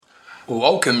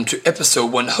Welcome to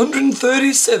episode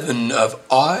 137 of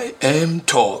I Am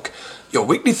Talk, your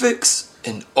weekly fix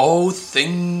in all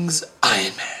things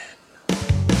Iron Man.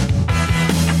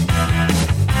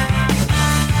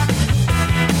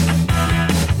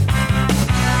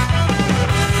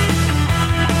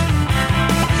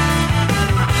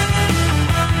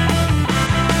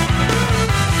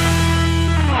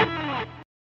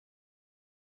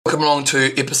 Welcome along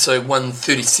to episode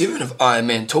 137 of Iron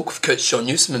Man Talk with Coach John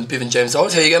Newsom and Bevan James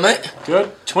Owens. How you going, mate?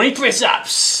 Good. 20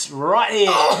 press-ups right here.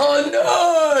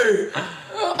 Oh,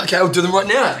 no! Okay, I'll do them right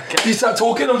now. Okay. You start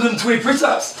talking, I'm doing 20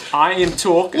 press-ups. I Am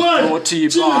Talk is brought to you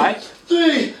by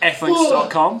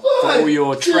Athlinks.com for all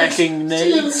your tracking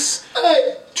needs,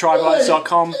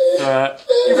 Tribites.com for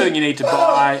everything you need to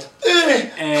buy,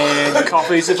 and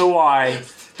Coffees of Hawaii.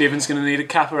 Bevan's going to need a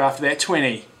cuppa after that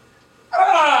 20.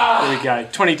 There we go.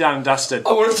 20 done and dusted.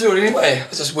 I wanted to do it anyway. I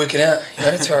was just working out.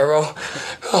 That's how I roll.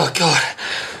 Oh, God.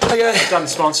 Okay. Done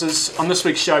sponsors. On this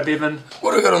week's show, Bevan.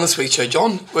 What do we got on this week's show,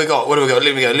 John? What do we got?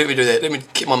 Let me do that. Let me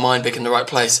keep my mind back in the right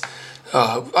place.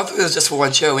 I thought it was just for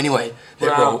one show anyway.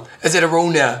 That rule. Is that a rule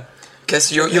now? Okay,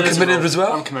 so you're committed as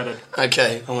well? I'm committed.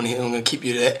 Okay, I'm going to keep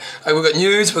you to that. We've got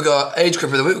news, we've got age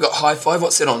group of the week, we've got high five.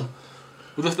 What's that on?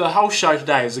 Well, the whole show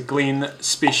today is a Glenn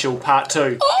special part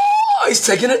 2. Oh, he's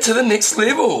taking it to the next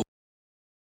level.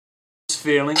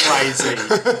 Feeling lazy.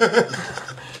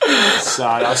 So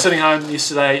I was sitting home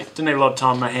yesterday, didn't have a lot of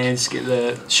time on my hands to get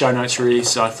the show notes ready,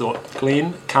 so I thought,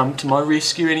 Glenn, come to my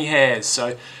rescue, and he has.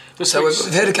 So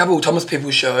we've had a couple of Thomas People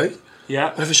show.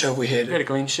 Yeah. Whatever show have we had? We had a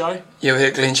Glenn show. Yeah, we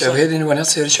had a Glenn show. We had anyone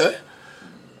else had a show?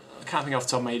 I can't think off the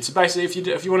top of my head. So basically,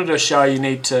 if you want to do a show, you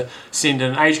need to send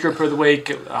an age group of the week,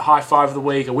 a high five of the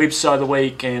week, a website of the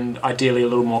week, and ideally a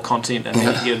little more content, and then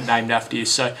you can get it named after you.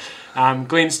 So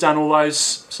Glenn's done all those,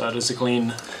 so it is a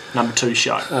Glenn number 2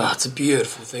 show. Oh, it's a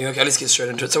beautiful thing. Okay, let's get straight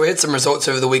into it. So we had some results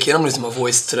over the weekend. I'm losing my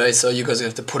voice today, so you guys are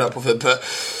going to have to put up with it. But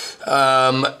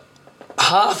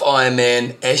half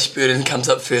Ironman, Ashburton comes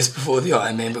up first before the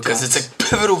Ironman because it's a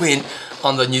pivotal event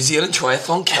on the New Zealand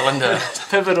Triathlon calendar.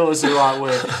 Pivotal is the right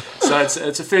word. So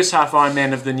it's a first half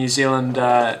Ironman of the New Zealand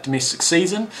domestic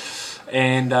season,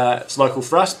 and it's local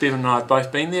for us. Bevan and I have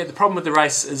both been there. The problem with the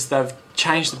race is they've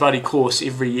changed the bloody course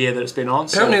every year that it's been on.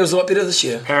 Apparently it was a lot better this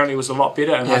year. Apparently it was a lot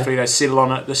better, and hopefully they settle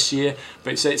on it this year.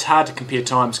 But it's hard to compare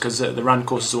times because the run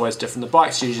course is always different. The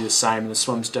bike's usually the same and the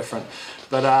swim's different.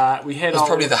 But we had... It was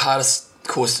probably the hardest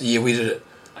course the year we did it.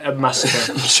 It must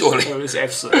have been. Surely. It was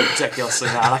absolutely ridiculously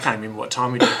hard. I can't remember what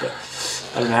time we did, but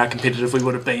I don't know how competitive we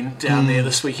would have been down there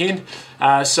this weekend.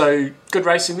 So good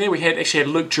racing there. We actually had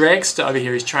Luke Dragster over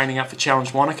here. He's training up for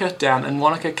Challenge Wanaka down in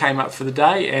Wanaka. Came up for the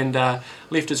day and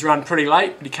left his run pretty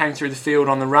late, but he came through the field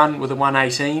on the run with a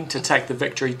 1:18 to take the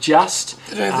victory just.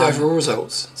 They don't have the overall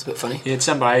results. It's a bit funny. Yeah, it's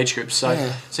done by age groups.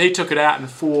 So he took it out in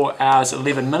 4 hours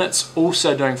 11 minutes.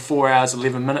 Also doing 4 hours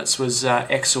 11 minutes was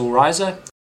Axel Reiser.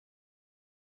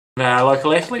 Our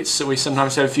local athletes, so we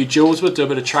sometimes have a few duels with, do a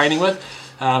bit of training with.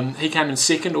 He came in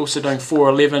second, also doing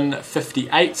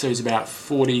 4:11.58, so he's about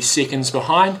 40 seconds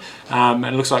behind. And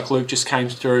it looks like Luke just came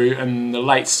through in the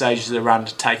late stages of the run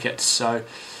to take it. So,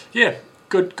 yeah,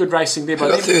 good racing there. Who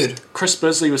got third? Chris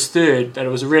Bisley was third, but it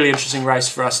was a really interesting race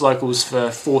for us locals for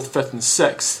 4th, 5th and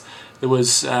 6th. There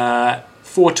was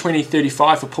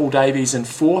 4:20.35 for Paul Davies in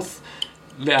 4th.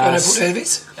 Paul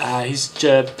Davies? He's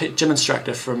gym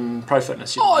instructor from Pro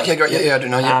Fitness. Oh, okay, great. Yeah, I do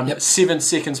know. Yep. 7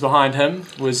 seconds behind him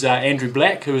was Andrew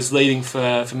Black, who was leading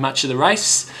for much of the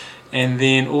race. And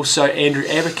then also Andrew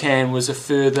Abercan was a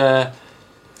further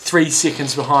 3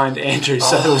 seconds behind Andrew.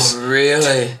 So it was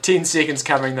really? 10 seconds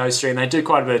covering those three. And they do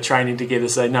quite a bit of training together,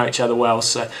 so they know each other well.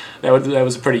 So that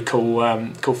was a pretty cool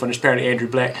finish. Apparently Andrew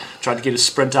Black tried to get a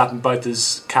sprint up and both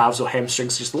his calves or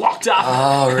hamstrings just locked up.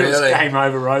 Oh, really? It was game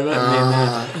over. And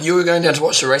then, you were going down to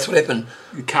watch the race. What happened?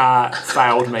 The car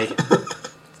failed me.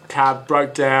 Car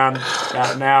broke down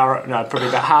about an hour, probably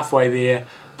about halfway there,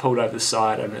 pulled over the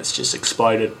side, and it's just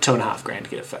exploded. $2,500 to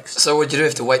get it fixed. So what did you do?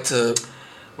 Have to wait to...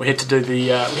 We had to do we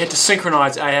had to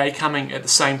synchronise AA coming at the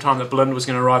same time that Blind was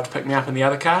going to arrive to pick me up in the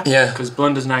other car. Yeah. Because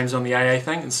Blinda's name's on the AA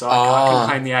thing, and so I couldn't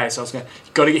claim the AA. So I was going,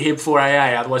 you've got to get here before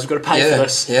AA, otherwise we've got to pay for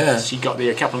this. Yeah. She got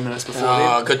there a couple of minutes before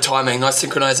then. Good timing, nice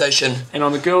synchronisation. And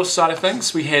on the girls' side of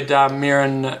things, we had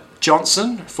Merrin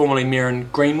Johnson, formerly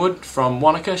Merrin Greenwood from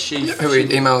Wanaka. Who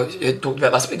we talked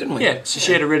about last week, didn't we? Yeah. So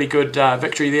she had a really good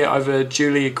victory there over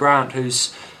Julia Grant,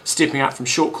 who's stepping up from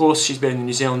short course. She's been in the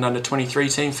New Zealand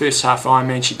under-23 team. First half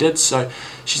Ironman she did, so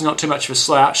she's not too much of a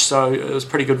slouch. So it was a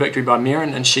pretty good victory by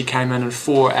Merrin, and she came in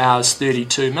 4 hours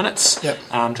 32 minutes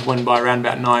to win by around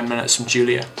about 9 minutes from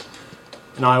Julia.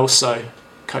 And I also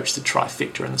coached the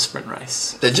trifecta in the sprint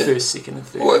race. Did you? First, second and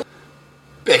third. What?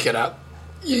 back it up.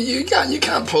 You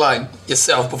can't plug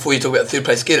yourself before you talk about third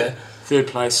place getter. Third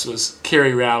place was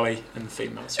Kerry Rowley in the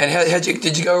females. And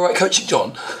did you go right coaching,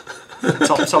 John?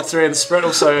 top three in the sprint.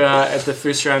 Also at the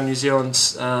first round New Zealand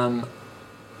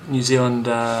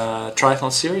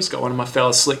triathlon series, got one of my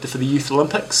fellas selected for the Youth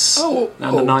Olympics under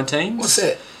 19s. What's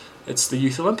that? It's the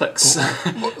Youth Olympics.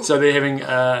 So they're having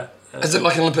is it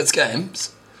like Olympics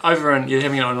Games? You're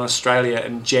having it in Australia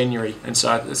in January, and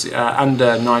so it's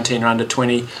under 19 or under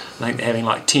 20. I think they're having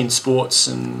like 10 sports,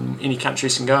 and any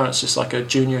countries can go, and it's just like a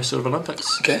junior sort of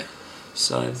Olympics. Okay.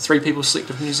 So 3 people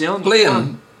selected from New Zealand.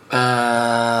 Liam,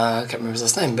 I can't remember his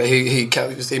last name, but he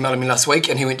was emailing me last week,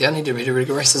 and he went down. He did a really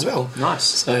good race as well. Nice.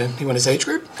 So he won his age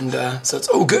group, and so it's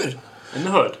all good. In the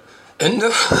hood. I'm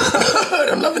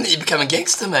loving that you're becoming a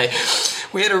gangster, mate.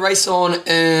 We had a race on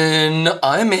in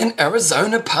Ironman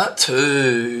Arizona Part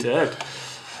 2. Did.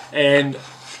 And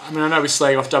I mean, I know we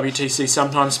slag off WTC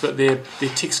sometimes, but their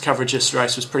text coverage this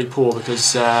race was pretty poor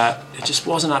because it just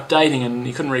wasn't updating, and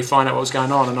you couldn't really find out what was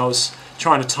going on. And I was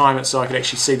trying to time it so I could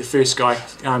actually see the first guy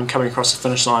coming across the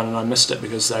finish line, and I missed it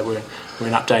because they weren't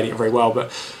updating it very well.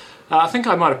 But I think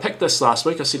I might have picked this last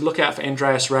week. I said, look out for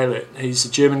Andreas Raelert. He's a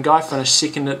German guy, finished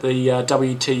second at the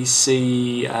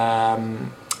WTC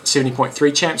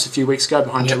 70.3 champs a few weeks ago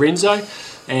behind Lorenzo,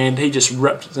 and he just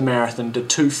ripped the marathon, did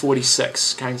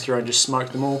 2:46, came through and just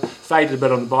smoked them all. Faded a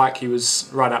bit on the bike. He was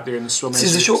right up there in the swim. So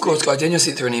he's a short course guy. Daniel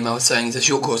sent through an email saying he's a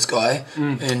short course guy,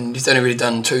 and he's only really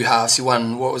done 2 halves. He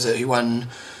won,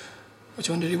 which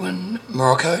one did he win?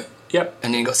 Morocco? Yep.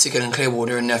 And then he got second in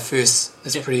Clearwater, and now first.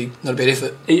 That's pretty, not a bad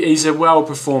effort. He's a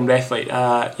well-performed athlete.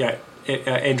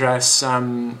 Andreas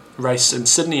raced in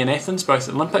Sydney and Athens, both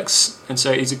Olympics, and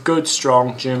so he's a good,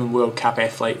 strong German World Cup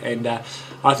athlete. And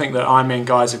I think that Ironman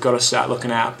guys have got to start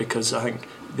looking out, because I think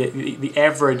the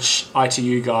average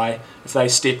ITU guy, if they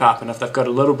step up and if they've got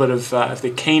a little bit of, if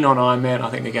they're keen on Ironman, I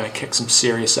think they're going to kick some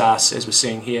serious ass, as we're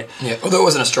seeing here. Yeah, although it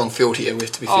wasn't a strong field here, we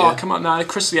have to be fair. Oh, come on, no,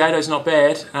 Chris Lieto's not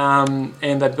bad, and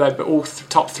they all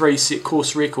top 3 set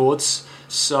course records.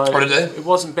 So it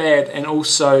wasn't bad, and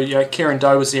also Kieran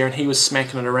Doe was there, and he was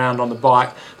smacking it around on the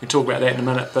bike. We'll talk about that in a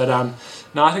minute, but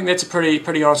no, I think that's a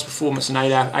pretty honest performance in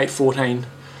 8:14.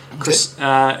 Chris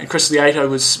Lieto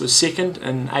was second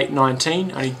in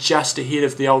 8:19, only just ahead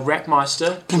of the old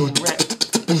Rapmeister, Jordan Rapp.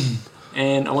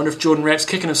 And I wonder if Jordan Rapp's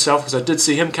kicking himself, because I did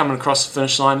see him coming across the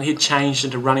finish line, and he'd changed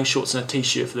into running shorts and a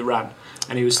t-shirt for the run,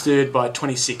 and he was third by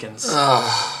 20 seconds.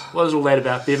 What is all that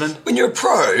about, Bevan? When you're a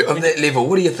pro of that level,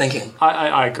 what are you thinking?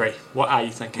 I agree. What are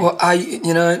you thinking?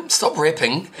 Well, stop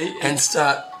rapping and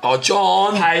start. Oh,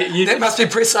 John, that must be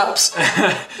press-ups.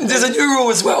 There's a new rule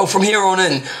as well from here on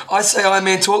in. I say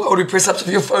Ironman talk, I'll do press-ups if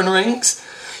your phone rings.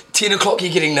 10 o'clock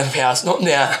you're getting the house, not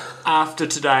now. After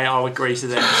today, I'll agree to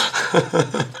that.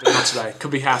 But not today.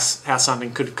 Could be how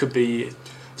something could be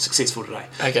successful today.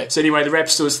 Okay. So anyway, the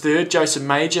Rapster was third. Joseph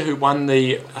Major, who won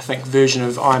the, I think, version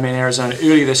of Ironman Arizona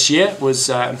earlier this year, was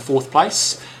in 4th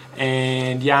place.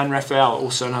 And Jan Raphael,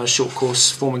 also another short course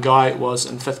former guy, was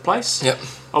in 5th place. Yep.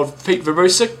 Old Pete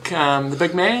Verbrusic, the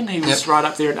big man, he was right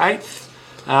up there at 8th.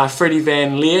 Freddie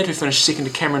Van Leerd, who finished second to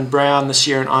Cameron Brown this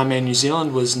year in Ironman New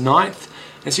Zealand, was 9th.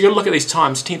 And so you've got to look at these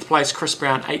times. 10th place, Chris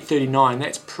Brown, 8:39.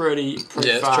 That's pretty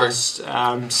fast.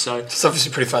 So it's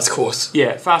obviously a pretty fast course.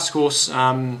 Yeah, fast course.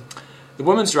 The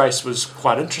women's race was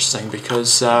quite interesting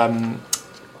because Joanna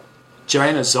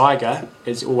Zeiger,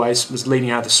 as always, was leading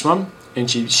out of the swim, and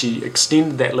she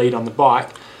extended that lead on the bike,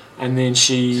 and then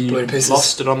she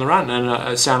lost it on the run, and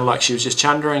it sounded like she was just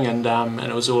chundering, and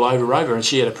it was all over, and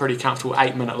she had a pretty comfortable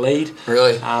 8-minute lead.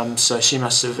 Really? So she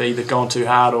must have either gone too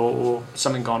hard or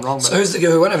something gone wrong. So who's the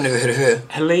girl who won? I've never heard of her.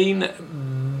 Helene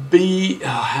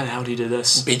how the hell do you do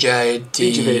this? Bijavit.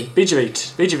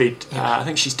 I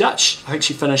think she's Dutch. I think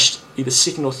she finished either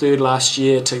 2nd or 3rd last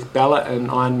year to Ballot in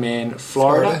Ironman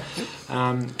Florida.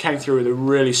 Came through with a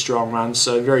really strong run,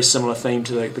 so very similar theme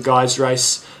to the guys'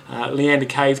 race. Leander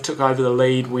Cave took over the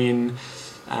lead when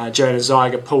Joanna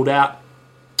Zeiger pulled out,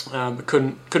 but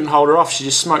couldn't hold her off. She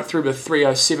just smoked through with a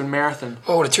 3:07 marathon.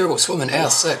 Oh, what a terrible swim in hour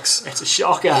 6. That's a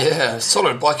shocker. Yeah,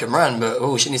 solid bike and run,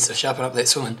 but she needs to sharpen up that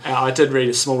swimming. I did read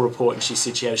a small report, and she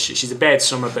said she's a bad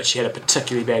swimmer, but she had a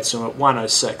particularly bad swim at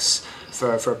 1:06.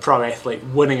 For a pro athlete,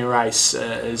 winning a race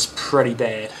is pretty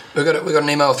bad. We got an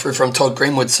email through from Todd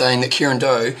Greenwood saying that Kieran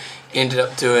Doe ended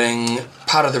up doing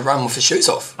part of the run with his shoes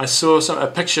off. I saw a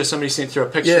picture. Somebody sent through a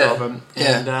picture of him.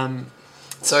 Yeah. And,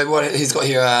 so what he's got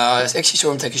here, I actually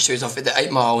saw him take his shoes off at the 8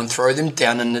 Mile and throw them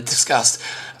down in the disgust.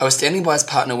 I was standing by his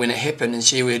partner when it happened, and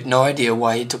she had no idea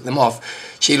why he took them off.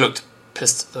 She looked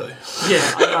pissed though.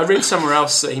 Yeah, I read somewhere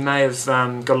else that he may have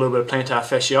got a little bit of plantar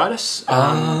fasciitis,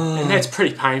 and that's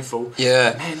pretty painful.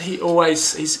 Yeah. Man,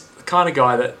 he's the kind of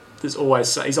guy that there's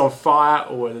always, he's on fire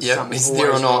or there's something he's always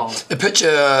there or not. wrong. The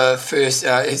picture first,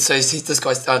 it says this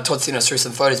guy, Todd sent us through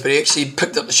some photos, but he actually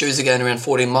picked up the shoes again around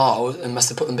 14 miles and must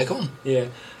have put them back on. Yeah.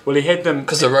 Well, he had them...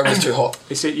 Because the road was too hot.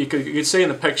 He said you could see in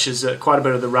the pictures that quite a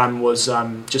bit of the run was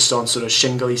just on sort of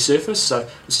shingly surface, so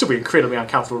it'd still be incredibly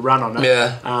uncomfortable run on it.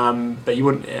 Yeah. But you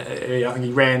wouldn't... I think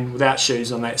he ran without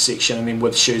shoes on that section and then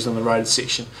with shoes on the road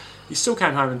section. He still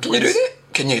came home in... Can you do that?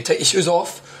 Can you take your shoes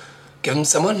off, give them to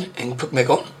someone and put them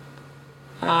back on?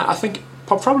 I think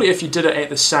probably if you did it at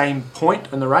the same point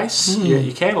in the race,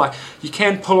 you can. Like, you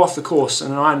can pull off the course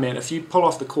in an Ironman. If you pull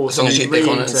off the course and you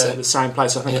re-enter the same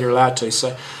place, I think you're allowed to.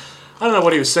 So I don't know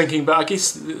what he was thinking, but I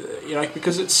guess,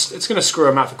 because it's going to screw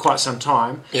him up for quite some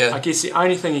time. Yeah. I guess the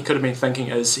only thing he could have been thinking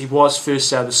is he was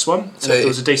first out of the swim, so if there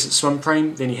was a decent swim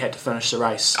preem, then he had to finish the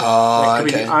race. That could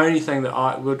be the only thing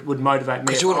that would motivate me.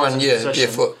 Because you wouldn't run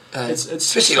barefoot, it's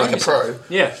especially like a pro.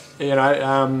 Yeah,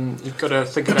 you've got to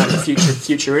think about the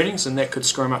future earnings, and that could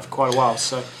screw him up for quite a while.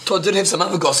 So Todd did have some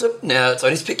other gossip. Now it's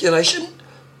only speculation.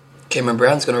 Cameron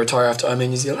Brown's going to retire after Ironman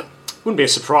New Zealand. Wouldn't be a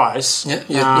surprise. Yeah,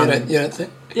 you don't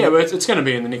think? Yeah, but it's going to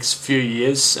be in the next few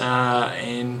years,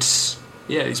 and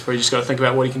he's probably just got to think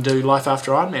about what he can do life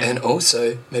after Ironman. And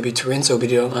also, maybe Terenzo will be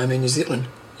doing Ironman New Zealand.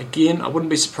 Again, I wouldn't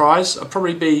be surprised. I don't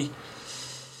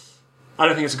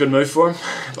think it's a good move for him.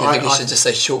 I think you should just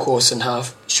say short course and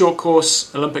half. Short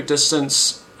course, Olympic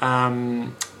distance,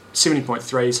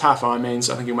 70.3s, half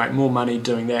Ironmans. I think he'll make more money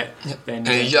doing that than... And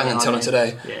he's young and talented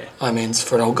today. Yeah. Ironmans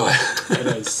for an old guy. It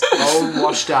is. Old,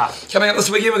 washed up. Coming up this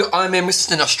weekend, we've got Ironman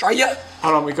Western Australia.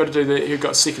 Hold on, we've got to do who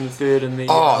got second and third in the...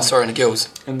 in the girls.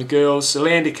 In the girls. So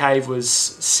Leander Cave was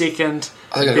second.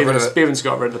 I think I got rid of it. Bevins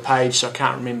got rid of the page, so I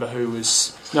can't remember who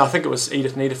was... No, I think it was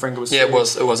Edith Niederfinger was third.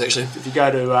 It was actually. If you go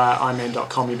to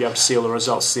Ironman.com, you'll be able to see all the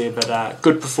results there, but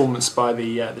good performance by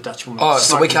the Dutch woman.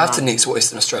 So week after next,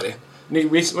 Western Australia.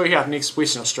 Week after next,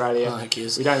 Western Australia. Who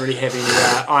cares? We don't really have any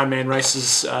Ironman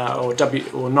races or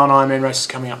non-Ironman races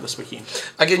coming up this weekend.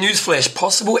 Okay, newsflash.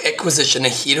 Possible acquisition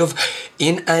ahead of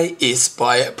NAS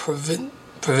by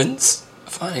Providence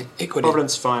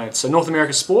Finance. So North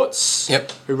America Sports,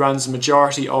 who runs the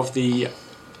majority of the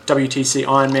WTC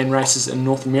Ironman races in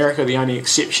North America, the only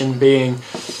exception being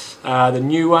the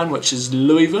new one, which is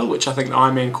Louisville, which I think the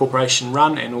Ironman Corporation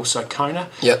run, and also Kona.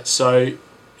 Yep. So,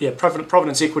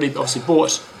 Providence Equity obviously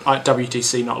bought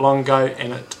WTC not long ago,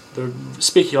 and the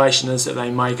speculation is that they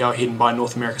may go ahead and buy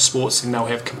North America Sports, and they'll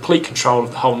have complete control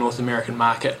of the whole North American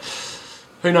market.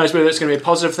 Who knows whether it's going to be a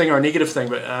positive thing or a negative thing,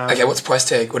 but... okay, what's the price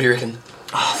tag? What do you reckon?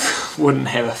 Wouldn't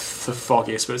have the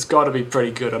foggiest, but it's got to be pretty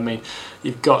good. I mean,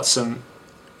 you've got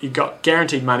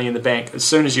guaranteed money in the bank as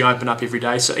soon as you open up every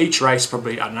day. So each race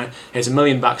probably, I don't know, has $1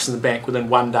 million in the bank within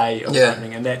one day of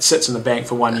opening, and that sits in the bank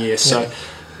for 1 year. So,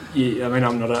 I mean,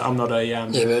 I'm not a. but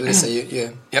let's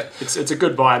say Yep. It's a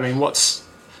good buy. I mean, all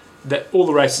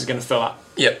the races are going to fill up.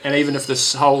 Yep. And even if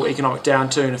this whole economic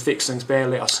downturn affects things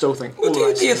badly, I still think. Do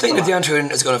you think the downturn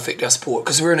is going to affect our sport?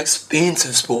 Because we're an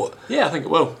expensive sport. Yeah, I think it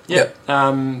will. Yeah.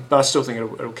 But I still think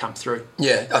it'll come through.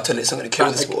 Yeah, I tell you, it's not going to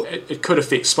kill the sport. It could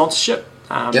affect sponsorship.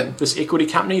 This equity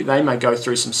company, they may go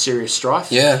through some serious strife.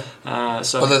 Yeah.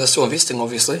 Although they're still investing,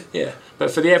 obviously. Yeah. But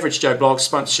for the average Joe Blogg,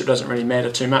 sponsorship doesn't really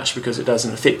matter too much because it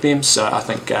doesn't affect them. So I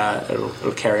think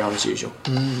it'll carry on as usual.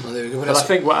 Well, there we go. But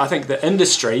I think the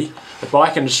industry, the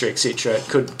bike industry, etc.,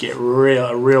 could get a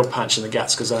real punch in the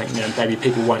guts because I think maybe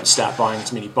people won't start buying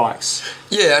as many bikes.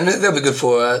 Yeah, and that'll be good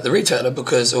for the retailer or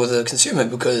the consumer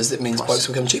because it means bikes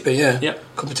become cheaper. Yeah. Yep.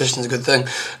 Competition is a good thing.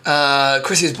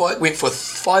 Chrissy's bike went for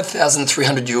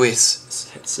 $5,300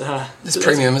 US. It's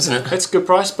premium, isn't it? It's a good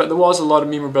price, but there was a lot of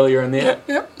memorabilia in there.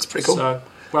 Yeah, it's pretty cool. So,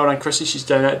 well done, Chrissy. She's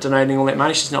donating all that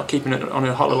money. She's not keeping it on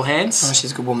her hot little hands. Oh,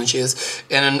 she's a good woman, she is.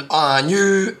 And a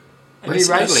new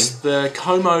race, the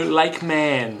Como Lake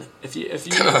Man.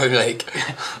 Como Lake.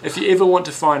 If you ever want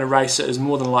to find a race that is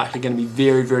more than likely going to be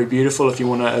very, very beautiful, if you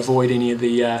want to avoid any of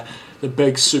the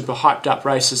big, super hyped up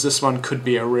races, this one could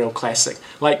be a real classic.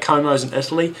 Lake Como's in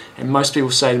Italy, and most people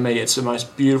say to me it's the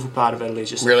most beautiful part of Italy. It's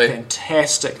just a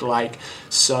fantastic lake.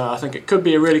 So I think it could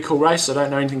be a really cool race. I don't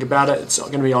know anything about it. It's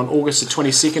going to be on August the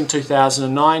 22nd,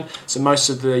 2009. So most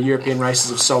of the European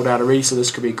races have sold out already, so this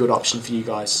could be a good option for you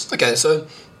guys. Okay, so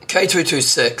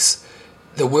K226,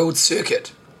 the World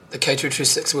Circuit. The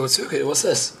K226 World Circuit, what's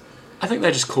this? I think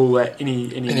they just call that any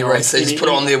race. They just put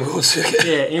it on their World Circuit.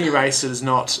 Yeah, any race that is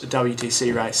not a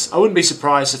WTC race. I wouldn't be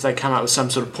surprised if they come up with some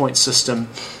sort of point system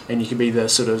and you can be the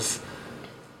sort of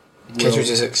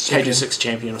K226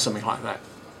 champion or something like that.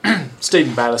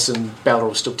 Stephen Bayliss and Ballard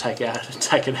will still take it out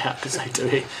because they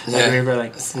do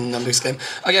everything. It's the numbers game.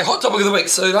 Okay, hot topic of the week.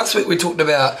 So last week we talked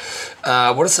about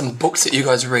what are some books that you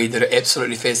guys read that are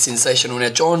absolutely sensational. Now,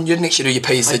 John, you didn't actually do your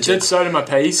piece, I did. So did my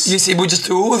piece. You said we'll just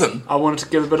do all of them. I wanted to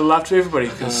give a bit of love to everybody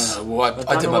because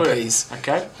I did my piece.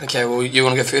 Okay. Okay. Well, you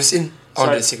want to go first then? I'll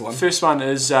do the second one. First one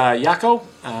is Jaco.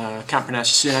 Can't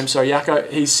pronounce your surname. Sorry, Jaco.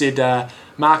 He said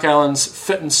Mark Allen's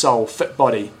fit in soul, fit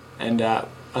body, and I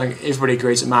think everybody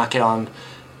agrees that Mark Allen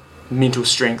mental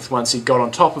strength once he got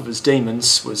on top of his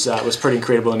demons was pretty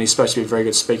incredible, and he's supposed to be a very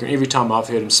good speaker, and every time I've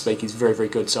heard him speak he's very, very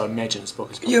good, so I imagine his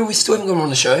book is good. Yeah, we still haven't got him on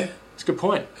the show. It's a good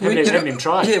point. Haven't even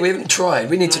tried. Yeah, we haven't tried.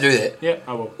 We need to do that. Yeah,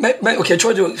 I will. Mate, okay,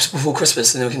 try to do it before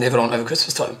Christmas and then we can have it on over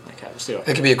Christmas time. Okay, let's do it.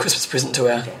 It could be a Christmas present to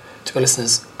our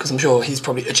listeners, because I'm sure he's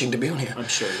probably itching to be on here. I'm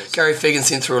sure he is. Gary Fegan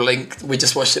sent through a link. We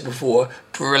just watched it before.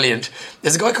 Brilliant.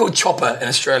 There's a guy called Chopper in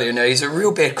Australia now. He's a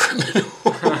real bad criminal.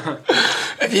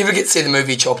 If you ever get to see the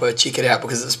movie Chopper, check it out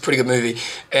because it's a pretty good movie.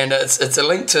 And it's a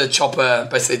link to Chopper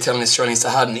basically telling Australians to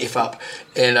harden F up.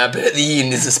 And but at the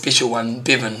end there's a special one,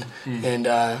 Bevan. And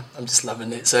I'm just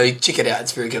loving it. So check it out.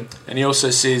 It's very good. And he also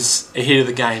says ahead of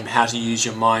the game how to use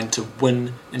your mind to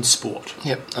win in sport.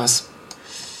 Yep, nice.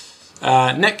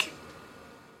 Nick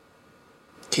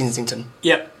Kensington.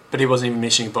 Yep, but he wasn't even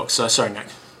mentioning a book, so sorry, Nick.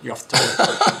 You're off the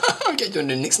table. Okay, do you want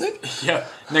to do next, Nick? Yeah,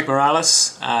 Nick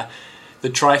Morales, The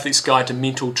Triathlete's Guide to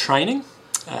Mental Training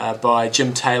by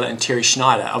Jim Taylor and Terry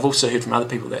Schneider. I've also heard from other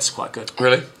people that's quite good.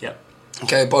 Really? Yep.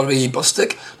 Okay, Bobby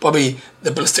Bostick. Bobby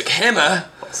the Ballistic Hammer,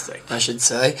 Bostick. I should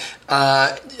say.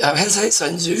 How to say it?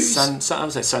 Sun Tzu's? I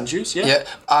would say Sun Tzu's, yeah. Yeah,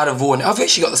 Art of War. Now, I've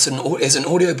actually got this as an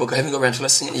audio book. I haven't got around to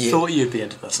listening to it yet. Thought you'd be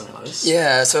into something like this.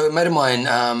 Yeah, so a mate of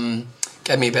mine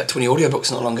gave me about 20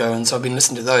 audiobooks not long ago, and so I've been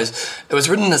listening to those. It was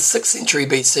written in the 6th century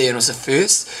BC, and it was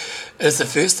the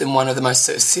first and one of the most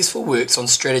successful works on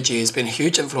strategy. It has been a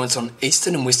huge influence on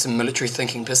Eastern and Western military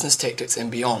thinking, business tactics,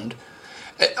 and beyond.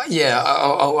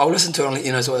 I'll listen to it and let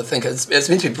you know what I think. It's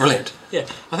meant to be brilliant. Yeah,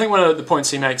 I think one of the points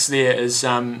he makes there is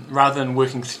rather than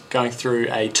going through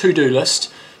a to-do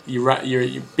list,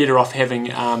 you're better off having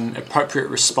appropriate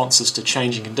responses to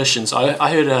changing conditions.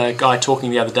 I heard a guy talking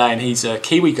the other day, and he's a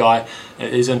Kiwi guy,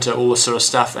 is into all this sort of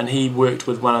stuff, and he worked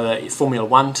with one of the Formula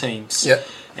One teams. Yep.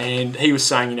 And he was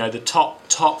saying, the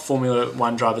top Formula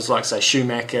One drivers, like say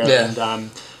Schumacher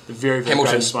and the very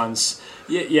greatest ones.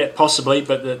 Yeah, possibly,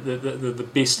 but the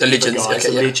best legends, guys,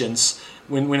 legends.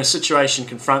 When a situation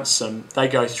confronts them, they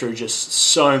go through just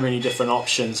so many different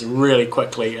options really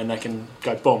quickly, and they can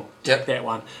go boom, take that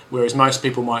one. Whereas most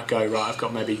people might go, right, I've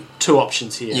got maybe 2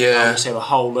 options here. Yeah. I'll just have a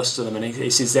whole list of them, and he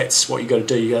says that's what you got to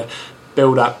do. You got to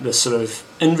build up this sort of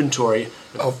inventory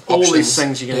of all options. these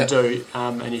things you're going to do,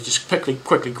 and you just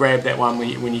quickly grab that one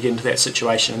when you get into that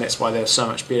situation, and that's why they're so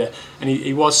much better. And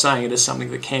he was saying it is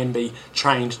something that can be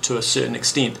trained to a certain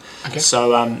extent. Okay.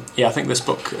 So I think this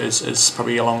book is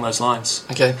probably along those lines.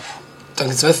 Okay,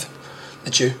 Duncan Smith,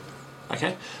 it's you.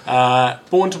 Okay,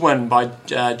 Born to Win by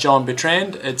John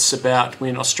Bertrand. It's about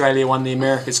when Australia won the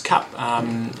America's Cup,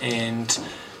 and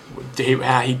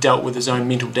how he dealt with his own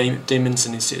mental demons,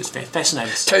 and it's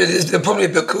fascinating. So there's probably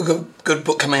a good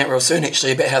book coming out real soon,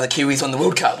 actually, about how the Kiwis won the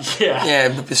World Cup.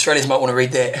 Yeah, Australians might want to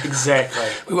read that. Exactly.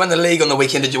 We won the league on the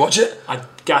weekend. Did you watch it? I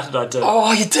did.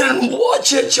 Oh, you didn't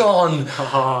watch it, John?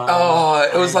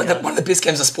 It was like one of the best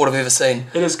games of sport I've ever seen.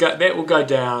 It is. That will go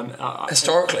down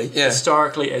historically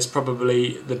as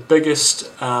probably the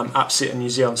biggest upset in New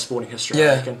Zealand sporting history.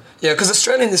 I reckon. Yeah, because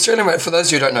Australian, for those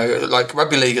who don't know, like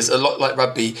rugby league is a lot like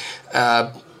rugby.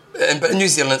 But in New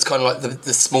Zealand, it's kind of like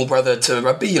the small brother to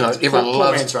rugby. Everyone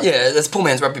loves. Yeah, it's poor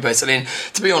man's rugby basically. And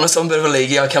to be honest, I'm a bit of a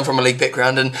leaguey. I come from a league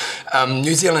background, and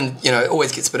New Zealand,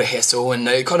 always gets a bit of hassle. And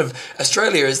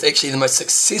Australia is actually the most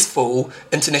successful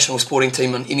international sporting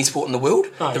team in any sport in the world.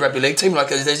 The rugby league team, they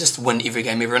just win every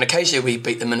game ever. And occasionally we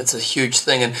beat them, and it's a huge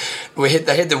thing. And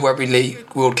they had the Rugby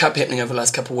League World Cup happening over the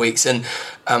last couple of weeks, and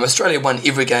Australia won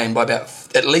every game by about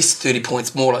at least 30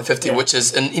 points, more like 50, which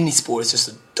is in any sport is just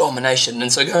a domination.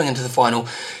 And so going into the final,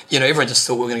 everyone just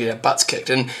thought we were going to get our butts kicked.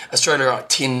 And Australia were like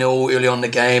 10-0 early on in the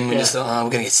game, and just thought,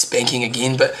 we're going to get spanking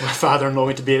again. But my father-in-law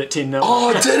went to bed at 10-0.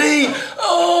 Oh, did he?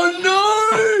 Oh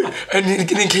no! And then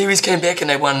Kiwis came back and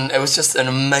they won. It was just an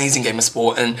amazing game of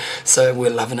sport, and so we're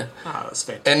loving it. Oh, that's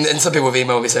fantastic. And some people have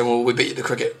emailed me saying, well, we beat you at the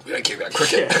cricket. We don't care about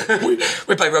cricket. Yeah.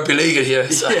 we play rugby league in here.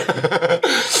 So.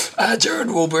 Yeah. Jared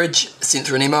Wallbridge sent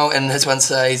through an email, and his one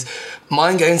says,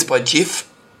 Mind Games by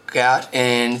Jeff Gout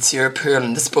and Sarah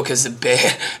Perlin. This book is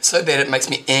so bad it makes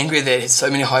me angry that it has so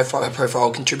many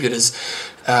high-profile contributors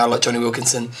like Johnny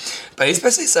Wilkinson. But he's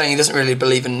basically saying he doesn't really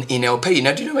believe in NLP.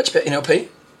 Now, do you know much about NLP?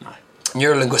 No.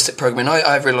 neuro-linguistic programming.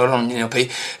 I've read a lot on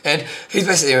NLP, and he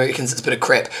basically reckons it's a bit of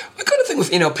crap. I kind of think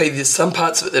with NLP, there's some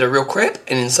parts of it that are real crap,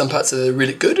 and then some parts that are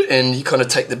really good, and you kind of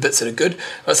take the bits that are good.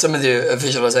 Like some of the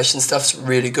visualization stuff's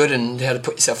really good, and how to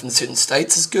put yourself in certain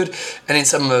states is good, and then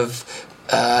some of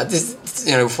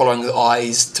following the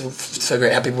eyes to figure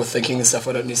out how people are thinking and stuff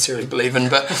I don't necessarily believe in,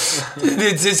 but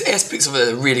there's aspects of it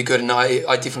that are really good, and I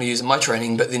definitely use in my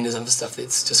training, but then there's other stuff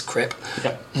that's just crap.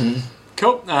 Yep.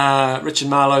 Cool. Richard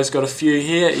Marlowe's got a few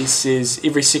here. He says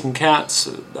Every Second Counts.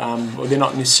 Well, they're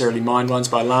not necessarily mind ones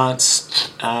by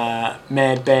Lance.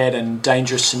 Mad, Bad and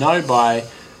Dangerous to Know by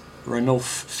Ranulph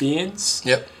Fiennes.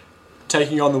 Yep.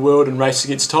 Taking on the World and Race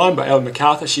Against Time by Ellen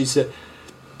MacArthur. She's the...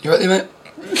 You right there, mate?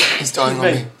 He's dying on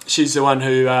me. She's the one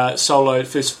who soloed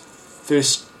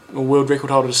first world record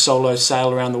holder to solo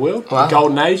sail around the world. Wow. The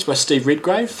Golden Age by Steve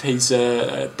Redgrave. He's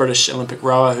a British Olympic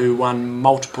rower who won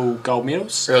multiple gold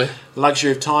medals. Really?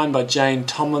 Luxury of Time by Jane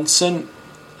Tomlinson.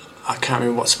 I can't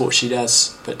remember what sport she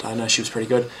does, but I know she was pretty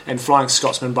good. And Flying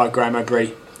Scotsman by Graham O'Brien.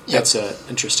 Yep. That's an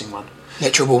interesting one.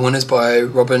 Natural Born Winners by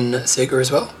Robin Seger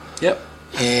as well. Yep.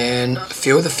 And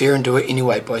Feel the Fear and Do It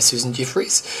Anyway by Susan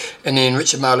Jeffries. And then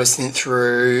Richard Marlowe sent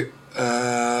through...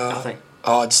 Nothing.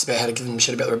 Oh, just about how to give them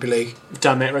shit about the rugby league.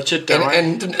 Done that, Richard.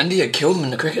 And didn't India kill them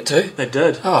in the cricket too? They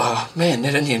did. Oh, man,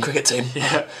 that Indian cricket team.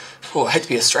 Yeah. Oh, I hate to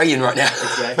be Australian right now.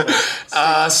 Exactly.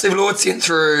 Steve Lord sent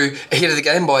through Ahead of the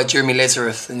Game by Jeremy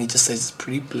Lazarus, and he just says it's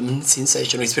pretty blimmin'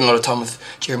 sensational. He spent a lot of time with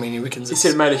Jeremy and he reckons he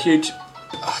said it made a huge...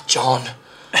 Oh, John.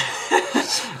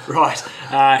 Right.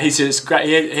 He said it's great.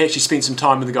 He actually spent some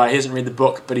time with the guy. He hasn't read the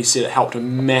book, but he said it helped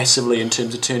him massively in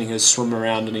terms of turning his swim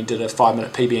around, and he did a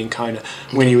 5-minute PB in Kona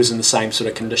when he was in the same sort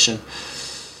of condition.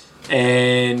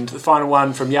 And the final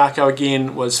one from Yako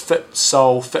again was Fit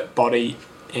Soul, Fit Body,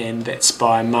 and that's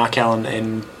by Mark Allen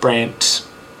and Brant,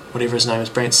 whatever his name is,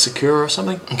 Brant Sakura or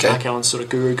something. Okay. Mark Allen's sort of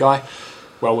guru guy.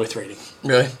 Well worth reading.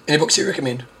 Really? Any books you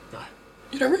recommend? No.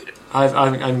 You don't read? I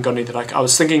haven't got any that I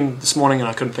was thinking this morning and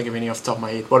I couldn't think of any off the top of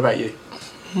my head. What about you?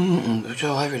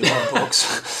 I read a lot of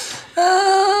books.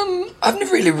 I've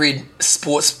never really read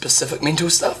sports-specific mental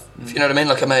stuff, if you know what I mean.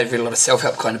 Like I may have read a lot of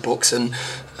self-help kind of books, and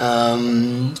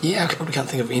I probably can't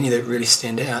think of any that really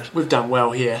stand out. We've done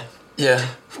well here. Yeah.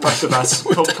 Both of us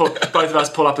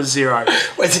pull up a 0.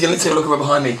 Wait a second, let's have a look right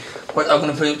behind me. I'm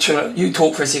going to put you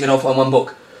talk for a second, I'll find one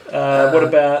book. What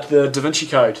about the Da Vinci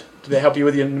Code? Did that help you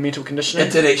with your mental conditioning?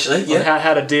 It did actually, yeah.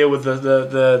 How to deal with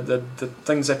the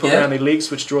things they put around their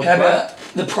legs which draw How about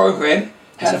the program,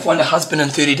 How to Find a Husband in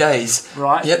 30 Days?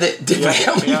 Right. Yeah, that definitely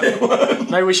helped me. That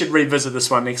one. Maybe we should revisit this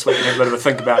one next week and have a bit of a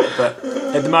think about it, but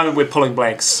at the moment we're pulling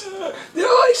blanks.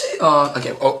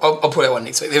 Okay, I'll put that one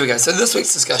next week. There we go. So this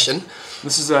week's discussion.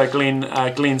 This is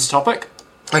Glenn's topic.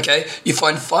 Okay, you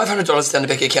find $500 down the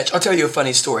back of your couch. I'll tell you a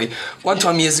funny story. One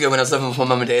time years ago when I was living with my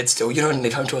mum and dad still, I didn't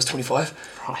leave home till I was 25.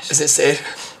 Right. Is that sad?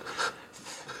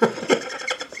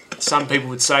 Some people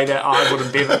would say that. I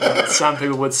wouldn't be that. Some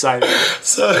people would say that.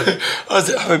 So I was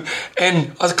at home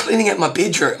and I was cleaning out my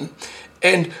bedroom.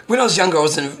 And when I was younger, I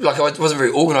wasn't very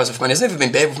organised with money. I've never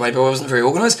been bad with money, but I wasn't very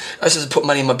organised. I used to put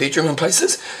money in my bedroom in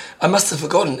places. I must have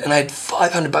forgotten, and I had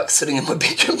 $500 sitting in my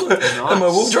bedroom in my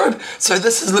wardrobe. So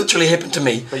this has literally happened to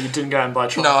me. But you didn't go and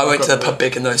buy No, I went to the pub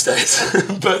back in those days.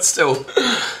 But still.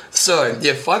 So,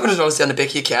 yeah, $500 down the back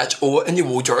of your couch or in your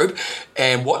wardrobe.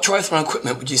 And what triathlon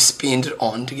equipment would you spend it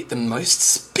on to get the most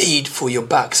speed for your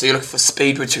buck? So you're looking for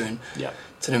speed return. Yeah.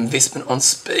 It's an investment on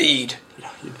speed.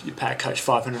 You pay a coach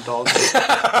 $500. What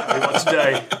to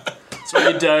do? That's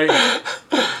what you do.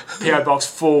 PO Box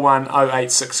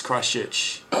 41086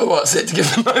 Christchurch. Oh, what's that to give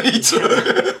the money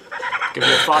to? Give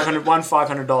you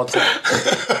 $500 tip.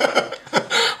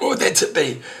 What would that tip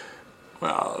be?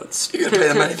 Well, it's You're gonna pay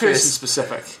the money person first.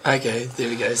 specific. Okay, there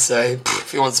we go. So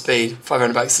if you want speed,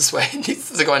 $500 this way.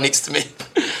 There's a guy next to me.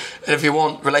 And if you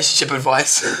want relationship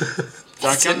advice,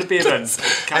 don't come to Bevan.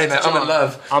 Hey mate, I'm in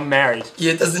love. I'm married.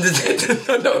 Yeah,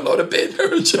 I know a lot of bad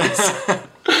marriages.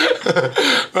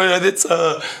 Right, that's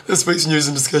this week's news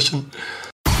and discussion.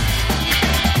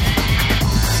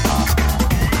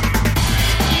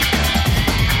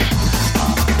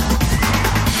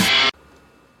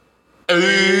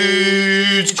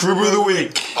 Age group of the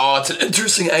week. Oh, it's an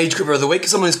interesting age group of the week.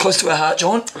 Someone who's close to our heart,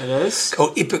 John. It is.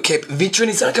 Called Epic Cap Veteran.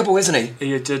 He's done a couple, hasn't he?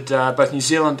 He did both New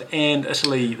Zealand and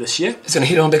Italy this year. He's going to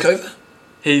head on back over.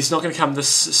 He's not going to come this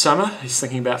summer. He's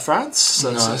thinking about France,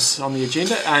 so Nice. it's on the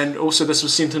agenda. And also, this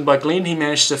was sent in by Glenn. He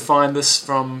managed to find this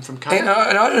from Kona. And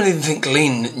I don't even think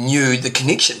Glenn knew the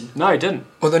connection. No, he didn't.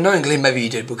 Although knowing Glenn, maybe he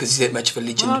did because he's that much of a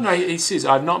legend. No, he says,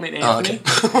 I've not met Anthony.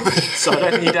 Oh, okay. So I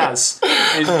don't think he does.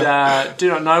 And do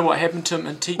not know what happened to him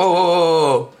in T.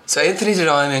 Whoa. So Anthony did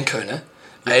Ironman Kona.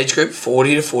 Age group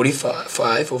 40 to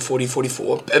 45 or 40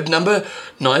 44. Bib number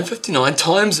 959.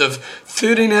 Times of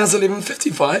 13 hours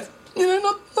 11:55. You know,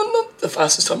 not the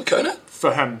fastest time at Kona.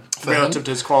 For him, relative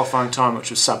to his qualifying time, which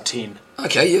was sub 10.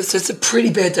 Okay, yes, it's a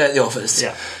pretty bad day at the office.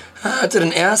 Yeah. Did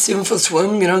an hour 7 for the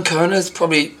swim, you know, in Kona. It's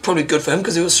probably good for him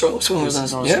because he was strong. Strong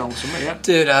swimmer, yeah.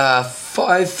 Did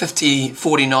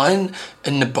 5:50:49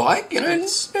 in the bike, you know.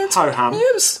 It's ho-hum.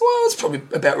 Yeah, it's probably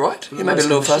about right. Yeah, maybe a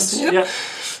little faster, yeah.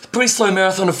 Pretty slow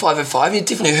marathon of 5:05. You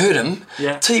definitely heard him.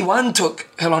 Yeah. T1 took,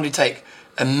 how long did it take?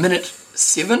 A minute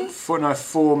 7? 4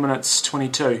 minutes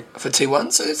 22. For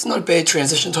T1, so it's not a bad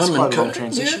transition time. It's quite a long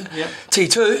transition, yeah.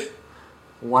 T2?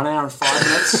 1 hour and 5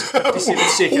 minutes, 57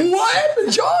 seconds. What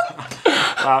happened, John?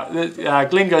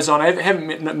 Glenn goes on, I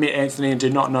haven't met Anthony and do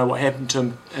not know what happened to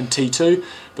him in T2,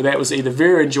 but that was either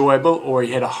very enjoyable or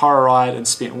he had a horror ride and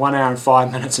spent 1 hour and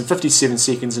 5 minutes and 57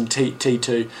 seconds in T2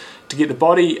 to get the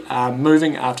body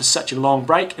moving after such a long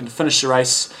break and to finish the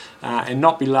race and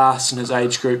not be last in his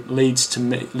age group leads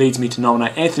me to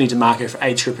nominate Anthony DeMarco for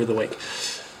Age Group of the Week.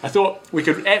 I thought we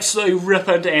could absolutely rip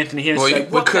into Anthony here and say,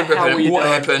 what the hell were you doing? What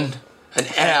happened? An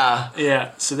hour.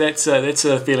 Yeah, so that's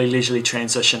a fairly leisurely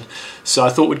transition. So I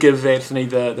thought we'd give Anthony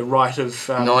the right of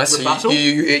nice. rebuttal.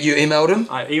 You emailed him?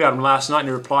 I emailed him last night and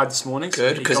he replied this morning.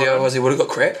 Good, because otherwise he would have got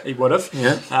crap. He would have.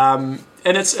 Yeah.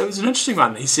 And it was an interesting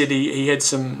one. He said he had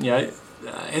some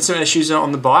had some issues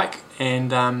on the bike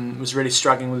and was really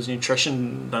struggling with his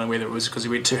nutrition. Don't know whether it was because he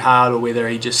went too hard or whether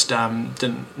he just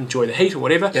didn't enjoy the heat or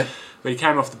whatever. Yeah. But he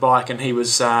came off the bike and he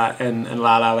was in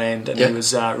La La Land and he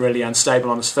was really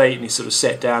unstable on his feet and he sort of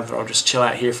sat down for, I'll just chill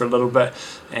out here for a little bit.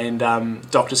 And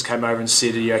doctors came over and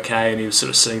said, are you okay? And he was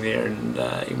sort of sitting there and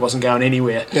he wasn't going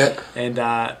anywhere. Yeah. And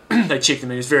they checked him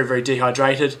and he was very, very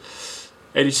dehydrated.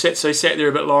 And he sat there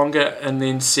a bit longer and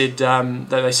then said,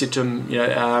 they said to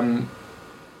him,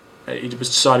 he was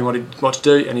deciding what to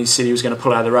do and he said he was going to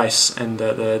pull out of the race. And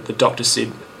the doctor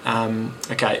said,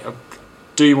 okay,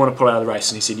 do you want to pull out of the race?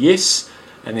 And he said yes.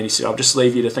 And then he said, I'll just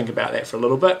leave you to think about that for a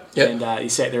little bit. Yep. And he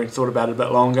sat there and thought about it a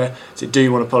bit longer. He said, do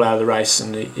you want to pull out of the race?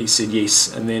 And he said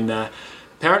yes. And then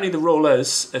apparently the rule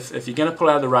is if you're going to pull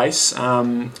out of the race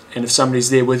and if somebody's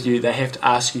there with you, they have to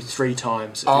ask you 3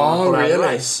 times if you want to pull out of the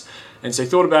race. And so he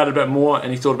thought about it a bit more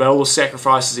and he thought about all the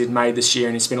sacrifices he'd made this year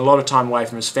and he spent a lot of time away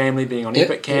from his family being on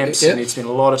epic camps and he'd spent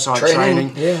a lot of time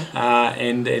training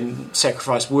and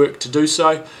sacrificed work to do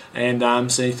so.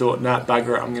 And so he thought, nah,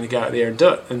 bugger it, I'm going to go out there and do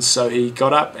it. And so he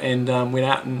got up and went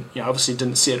out and obviously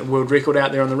didn't set a world record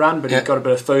out there on the run, but he got a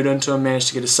bit of food into him, managed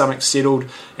to get his stomach settled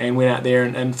and went out there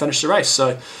and finished the race.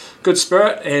 So good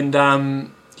spirit and,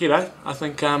 I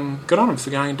think good on him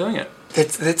for going and doing it.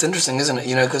 That's interesting, isn't it?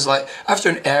 Because after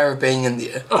an hour of being in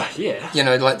there, oh yeah,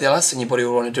 the last thing your body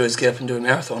will want to do is get up and do a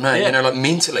marathon,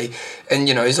 mentally, and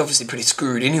he's obviously pretty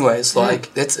screwed anyway. It's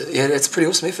that's pretty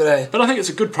awesome effort, eh? But I think it's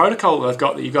a good protocol that they've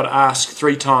got that you've got to ask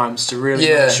 3 times to really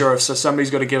make sure. So somebody's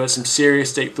got to give it some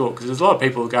serious deep thought because there's a lot of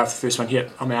people who go after the first one,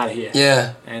 I'm out of here.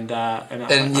 Yeah, and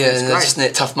it's just in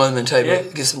that tough moment, eh?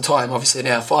 But give some time. Obviously, an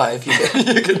hour 5, you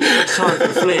can time to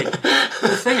reflect.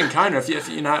 The thing in Kona, if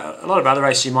a lot of other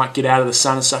races you might get out of the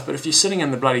sun and stuff, but if you're sitting in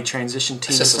the bloody transition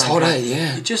tent, it's hot,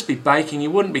 you'd just be baking.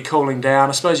 You wouldn't be cooling down.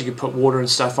 I suppose you could put water and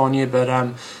stuff on you, but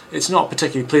it's not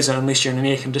particularly pleasant unless you're in an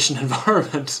air-conditioned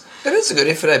environment. It is a good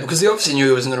effort, because he obviously knew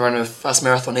he wasn't going to run a fast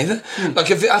marathon either.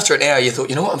 Like if after an hour you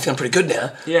thought, I'm feeling pretty good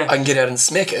now. Yeah, I can get out and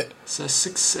smack it. So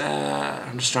 6.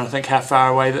 I'm just trying to think how far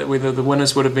away whether the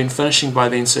winners would have been finishing by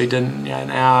then. So he didn't. An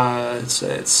hour. So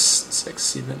it's 6,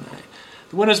 7, 8.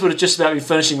 The winners would have just about been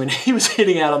finishing when he was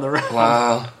heading out on the run.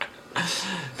 Wow.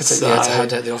 It's a hard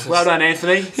day at the office. Well done,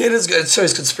 Anthony. Yeah, it is good. It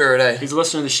shows good spirit, eh? He's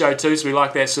listening to the show too, so we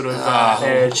like that sort of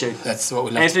attitude. That's what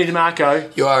we love. Anthony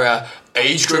DeMarco. You are our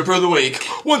Age Grouper of the Week.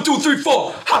 1, 2, 3,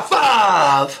 4.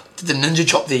 High 5! Did the ninja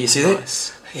chop there, you see that?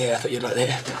 Nice. Yeah, I thought you'd like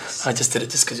that. Nice. I just did it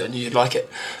just because I knew you'd like it.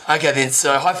 Okay then,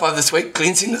 so high 5 this week.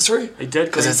 Glenn sent it through. He did.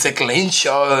 Because it's the Glenn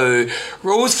Show.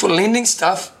 Rules for lending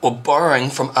stuff or borrowing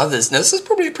from others. Now this is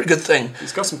probably a pretty good thing.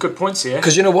 He's got some good points here.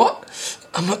 Because you know what?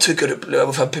 I'm not too good with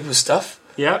other people's stuff.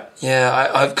 Yeah.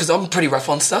 Yeah, because I'm pretty rough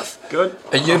on stuff. Good.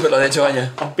 Are you a bit like that too, aren't you?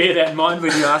 I'll bear that in mind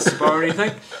when you ask to borrow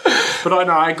anything. But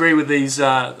I agree with these.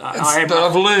 But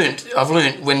I've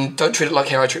learned when don't treat it like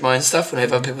how I treat my own stuff when I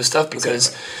have other people's stuff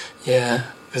because,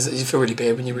 because you feel really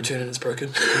bad when you return and it's broken.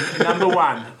 Number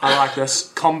 1, I like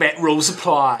this. Combat rules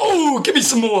apply. Oh, give me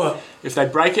some more. If they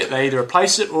break it, they either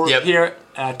replace it or repair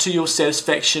it to your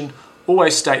satisfaction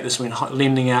Always state this when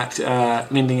lending out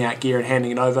gear and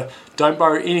handing it over. Don't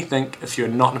borrow anything if you're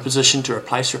not in a position to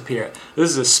replace or repair it. This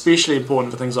is especially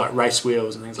important for things like race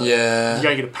wheels and things like that. You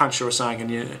go get a puncher or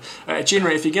something, and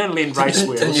generally, if you're going to lend race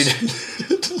wheels,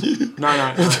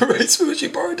 no. The race wheels you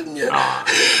borrowed, didn't you?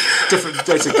 Different.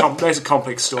 That's a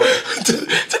complex story.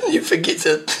 Didn't you forget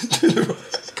to?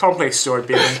 Complex story,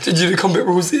 Bevan. Did you do combat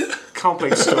rules there?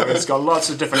 Complex story. It's got lots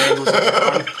of different angles.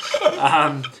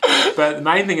 But the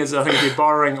main thing is, I think if you're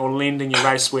borrowing or lending your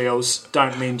race wheels,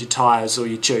 don't lend your tyres or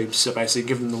your tubes. So basically,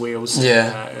 give them the wheels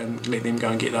and let them go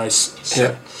and get those.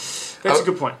 So that's a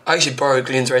good point. I actually borrowed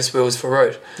Glenn's race wheels for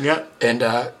road. Yeah. And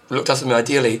looked after them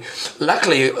ideally.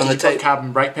 Luckily, on the day. Put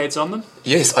carbon brake pads on them?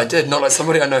 Yes, I did. Not like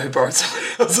somebody I know who borrowed somebody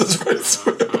else's race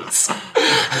wheels.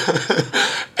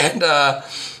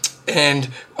 And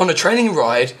on a training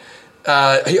ride,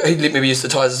 he let me use the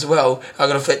tyres as well. I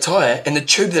got a flat tyre, and the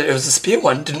tube that it was a spare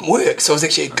one didn't work, so it was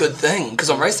actually a good thing, because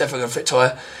on race day if I got a flat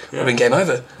tyre, it would have been game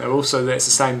over. And also, that's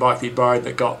the same bike that you borrowed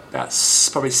that got about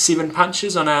probably 7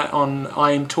 punches on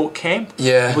IM Torque Camp.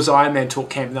 Yeah. It was Ironman Torque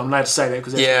Camp, I'm allowed to say that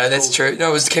because that's true.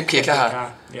 No, it was Camp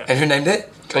Kiakaha. Yeah. And who named it?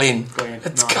 Glenn.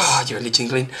 Nice. God, you're a legend,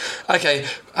 Glenn. Okay,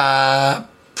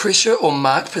 pressure or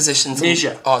mark positions?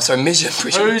 Measure. Measure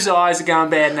pressure. Whose eyes are going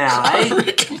bad now, I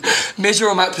reckon. Measure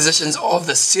or mark positions of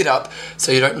the setup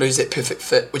so you don't lose that perfect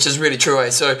fit, which is really true, eh?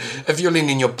 So if you're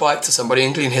lending your bike to somebody,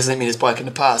 and Glenn has lent me his bike in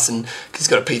the past, and he's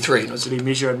got a P3. Did he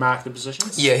measure and mark the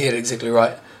positions? Yeah, he had it exactly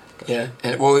right. Okay. Yeah,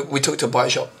 and we took it to a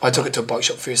bike shop. I took it to a bike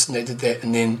shop first, and they did that,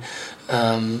 and then,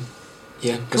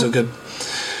 it was all good.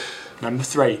 Number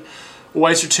 3.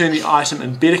 Always return the item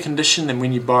in better condition than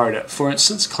when you borrowed it. For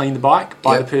instance, clean the bike,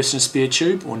 buy the person a spare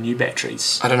tube or new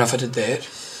batteries. I don't know if I did that.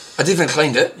 I definitely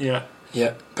cleaned it. Yeah.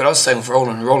 Yeah, but I was staying with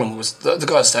Roland, and Roland was the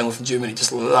guy I was staying with in Germany.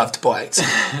 Just loved bikes,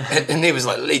 and he was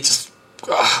like, it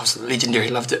was legendary.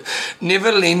 He loved it. Never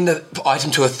lend the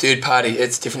item to a third party.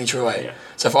 It's definitely true. Yeah.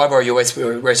 So if I borrow your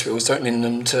race wheels, don't lend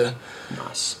them to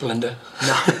Belinda.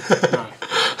 No.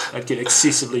 They'd get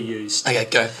excessively used. Okay,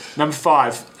 go. Number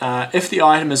 5. If the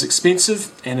item is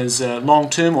expensive and is a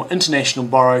long-term or international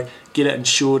borrow, get it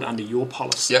insured under your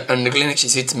policy. Yeah, and Glenn actually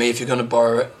said to me, if you're going to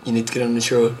borrow it, you need to get it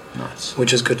insured. Nice.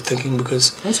 Which is good thinking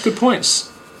because... That's good points.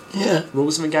 Yeah.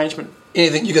 Rules of engagement.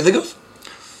 Anything you can think of?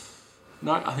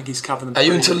 No, I think he's covered them. Are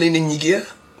you into lending your gear?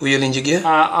 Will you lend your gear?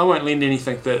 I won't lend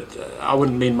anything that... I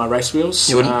wouldn't lend my race wheels.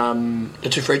 You wouldn't?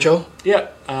 They're too fragile? Yeah.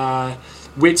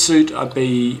 Wetsuit, I'd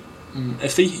be...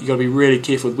 iffy. You've got to be really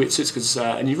careful with wetsuits because,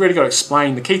 and you've really got to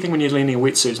explain. The key thing when you're lending a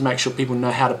wetsuit is make sure people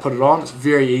know how to put it on. It's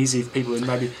very easy for people who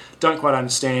maybe don't quite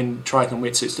understand triathlon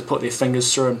wetsuits to put their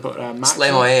fingers through and put marks.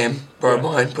 Slam I am, borrowed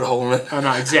mine, put a hole in it. Oh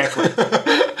no, exactly.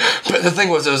 But the thing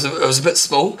was, it was a bit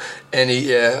small, and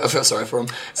I felt sorry for him.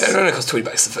 It only cost $20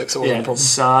 to fix. It wasn't a problem.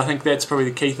 So I think that's probably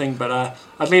the key thing. But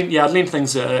I'd lend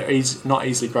things that are not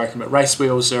easily broken. But race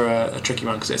wheels are a tricky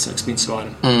one because that's an expensive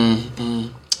item.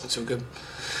 That's all good.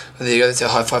 There you go, that's our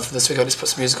high five for this week. Let's put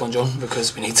some music on, John,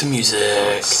 because we need some music.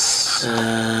 Yes.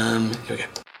 Here we go.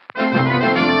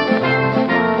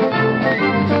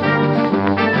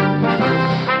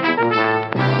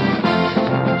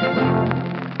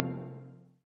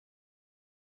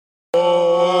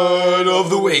 Word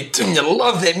of the week. Didn't you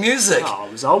love that music? Oh,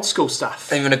 it was old school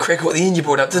stuff. Even a cracker at the end you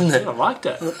brought up, didn't it? Yeah, I liked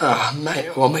it. Oh,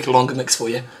 mate. Well, I'll make a longer mix for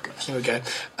you. Here we go.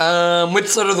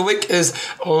 Website of the week is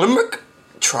Limerick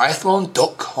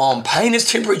Triathlon.com. Pain is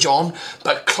temporary, John,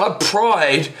 but Club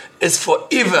Pride is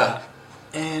forever.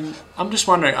 And I'm just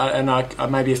wondering, and I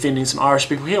may be offending some Irish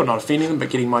people here, or not offending them,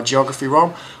 but getting my geography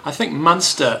wrong. I think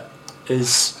Munster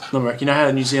is Limerick. You know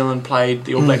how New Zealand played,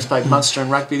 the All Blacks played Munster in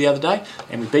rugby the other day,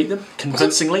 and we beat them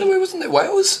convincingly? Wasn't it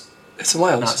Wales? It's in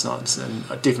Wales. No, it's not. It's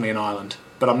definitely in Ireland.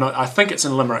 But I think it's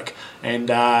in Limerick. And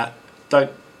my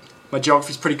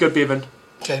geography's pretty good, Bevan.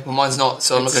 Okay, well mine's not,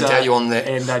 so I'm not going to doubt you on that.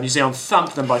 And New Zealand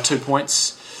thumped them by 2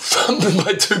 points. Thumped them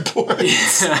by 2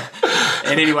 points? Yeah.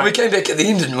 And anyway... We came back at the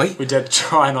end, didn't we? We did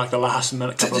try in the last couple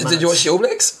of minutes. Did you watch the All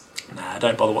Blacks? Nah, I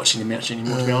don't bother watching the match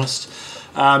anymore, to be honest.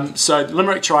 So,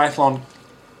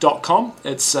 limericktriathlon.com.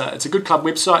 It's a good club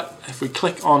website. If we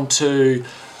click onto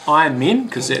Ironmen,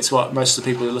 because that's what most of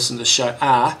the people who listen to the show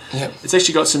are, it's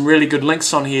actually got some really good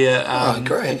links on here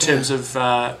in terms of...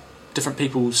 different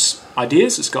people's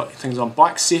ideas. It's got things on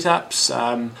bike setups.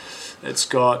 It's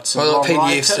got some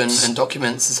PDFs and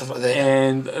documents and stuff like that.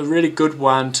 And a really good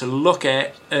one to look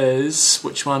at is,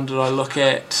 which one did I look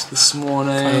at this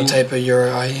morning? Final Taper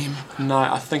Euro IM. No,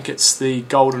 I think it's the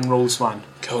Golden Rules one.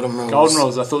 Golden Rules. Golden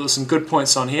Rules. I thought there's some good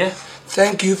points on here.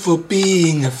 Thank you for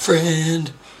being a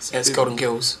friend. That's Golden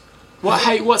Girls. Well,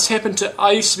 hey, what's happened to...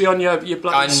 I used to be on your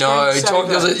bloody I know. John,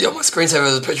 screensaver. my screensaver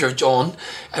was a picture of John,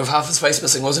 and with half his face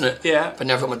missing, wasn't it? Yeah. But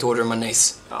now I've got my daughter and my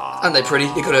niece. Aren't they pretty?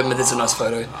 You got to admit, it's a nice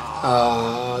photo.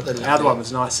 The other one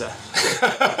was nicer.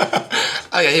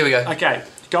 Okay, here we go. Okay,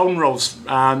 golden rules.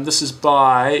 This is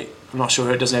by... I'm not sure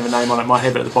who, it doesn't have a name on it. Might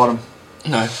have it at the bottom.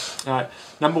 No.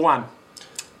 Number 1.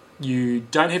 You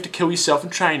don't have to kill yourself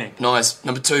in training. Nice.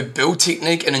 Number 2, build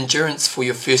technique and endurance for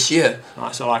your first year.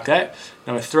 Nice, I like that.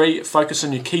 Number 3, focus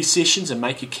on your key sessions and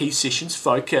make your key sessions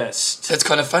focused. That's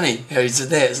kind of funny how you said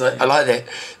that. It's like, I like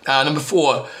that. Number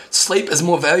 4, sleep is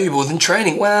more valuable than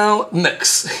training. Well,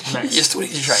 mix. You still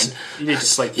need to train. You need to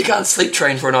sleep. You can't sleep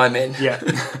train for an Ironman.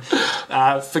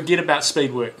 Yeah. Forget about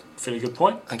speed work. Fairly good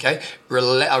point. Okay.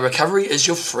 Recovery is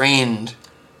your friend.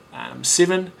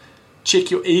 7,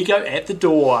 check your ego at the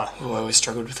door. Oh, I always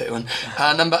struggled with that one.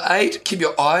 Number 8, keep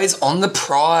your eyes on the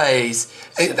prize.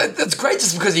 That's great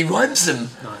just because he rhymes them.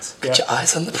 Nice. Keep your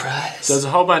eyes on the prize. So there's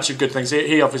a whole bunch of good things.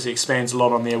 He obviously expands a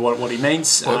lot on there what he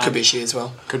means. Well, it could be a she as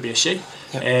well. Could be a she.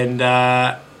 Yep. And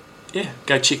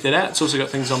go check that out. It's also got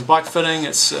things on bike fitting.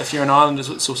 It's if you're in Ireland,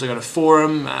 it's also got a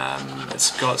forum.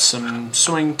 It's got some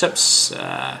swimming tips.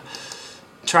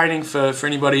 Training for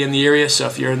anybody in the area, so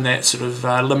if you're in that sort of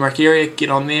Limerick area,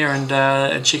 get on there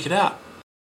and check it out.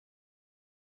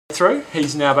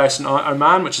 He's now based in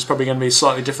Oman, which is probably going to be a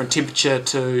slightly different temperature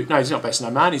to... No, he's not based in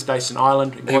Oman, he's based in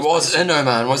Ireland. He was in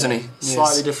Oman, wasn't he?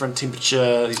 Slightly different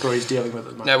temperature he's dealing with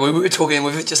at the moment. No, we were talking,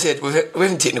 we're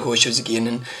having technical issues again,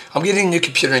 and I'm getting a new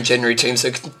computer in January team, so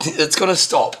it's got to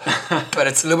stop. But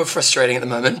it's a little bit frustrating at the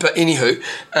moment. But anywho,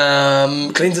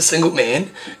 Glenn's a single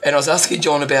man, and I was asking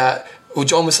John about... Well,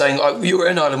 John was saying, you were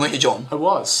in Ireland, weren't you, John? I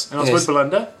was, and I was with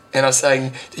Belinda. And I was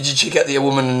saying, did you check out the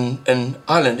woman in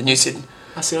Ireland? And you said...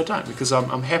 I said I don't, because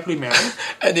I'm happily married.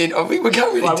 And then, we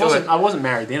can't really do it. I wasn't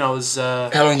married then, I was... How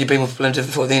long had you been with Belinda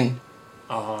before then?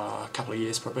 A couple of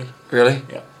years, probably. Really?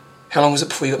 Yeah. How long was it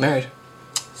before you got married?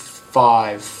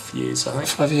 5 years, I think.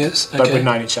 5 years? Okay. But we've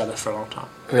known each other for a long time.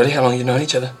 Really? How long have you known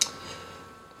each other?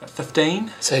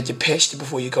 15. So had you patched it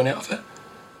before you gone out of it?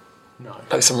 No.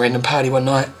 Like some random party one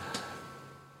night?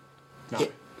 No. Yeah.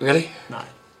 Really? No.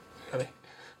 Really?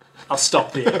 I'll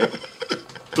stop there.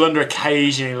 Belinda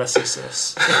occasionally listens to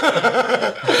this.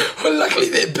 Well, luckily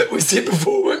that bit we said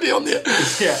before won't be on there.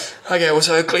 Yeah. Okay, well,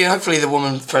 so hopefully the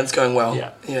woman front's going well.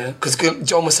 Yeah. Yeah, because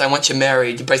John was saying once you're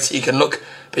married, you can look,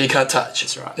 but you can't touch.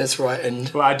 That's right. That's right, and...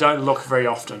 Well, I don't look very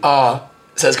often.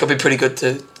 So it's got to be pretty good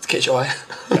to catch your eye.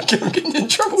 Yeah. Getting in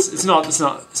trouble. It's not.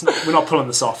 We're not pulling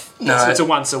this off. No. It's a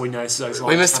once, so we know. So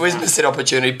we missed that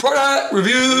opportunity. Product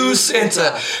Review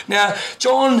Centre. Now,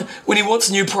 John, when he wants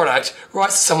a new product,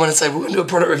 writes to someone and say, we're going to do a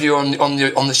product review on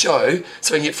the show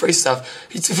so we can get free stuff.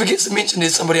 He forgets to mention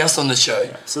there's somebody else on the show.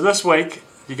 Yeah. So this week,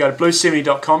 if you go to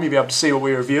blue70.com, you'll be able to see what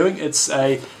we're reviewing. It's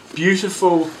a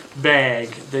beautiful bag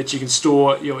that you can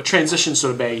store, a transition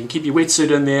sort of bag. You can keep your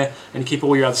wetsuit in there and keep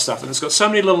all your other stuff. And it's got so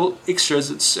many little extras,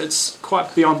 it's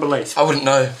quite beyond belief. I wouldn't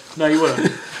know. No, you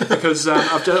wouldn't. Because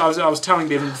I was telling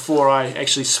Bevan before I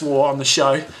actually swore on the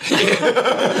show.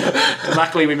 And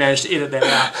luckily we managed to edit that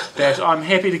out. That I'm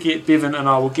happy to get Bevan and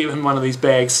I will give him one of these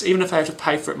bags, even if I have to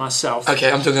pay for it myself.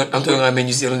 Okay, I'm doing Ironman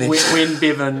New Zealand then. When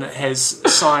Bevan has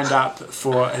signed up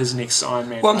for his next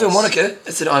Ironman Well, I'm doing race. Monaco.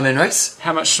 It's an Ironman race.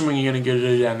 How much swimming are you going to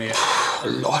do down there? A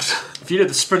lot. If you did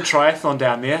the sprint triathlon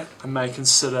down there, I may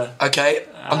consider... Okay,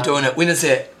 I'm doing it. When is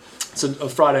that? It's a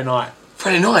Friday night.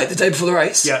 Friday night, the day before the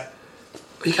race? Yeah.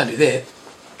 Well, you can't do that.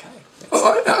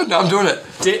 Okay. No, I'm doing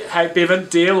it. Hey, Bevan,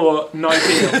 deal or no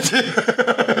deal?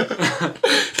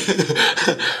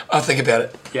 I'll think about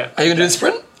it. Yeah. Are you going to do the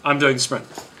sprint? I'm doing the sprint.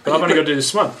 But I've only got to do the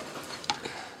swim.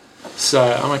 So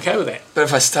I'm okay with that. But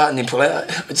if I start and then pull out,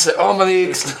 I just say, my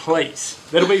legs. Complete.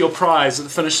 That'll be your prize at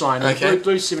the finish line. Okay.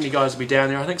 Blue 70 guys will be down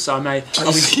there, I think, so I'll be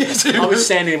I'll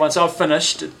standing there once I've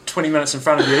finished 20 minutes in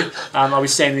front of you. I'll be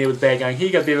standing there with the bag going, here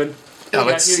you go, Bevan.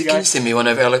 Alex, can you send me one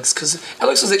of Alex? Because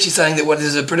Alex was actually saying that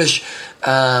there's a British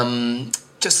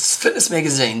just fitness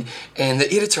magazine, and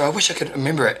the editor, I wish I could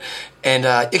remember it. And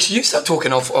actually, you start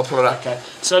talking, I'll pull it up. Okay.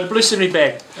 So the Blue 70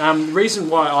 bag. The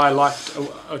reason why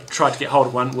I tried to get hold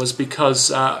of one was because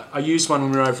I used one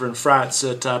when we were over in France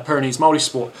at Pyrenees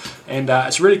Multisport, and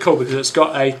it's really cool because it's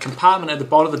got a compartment at the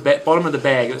bottom of the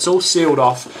bag. It's all sealed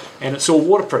off and it's all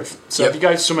waterproof. So if you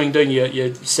go swimming, doing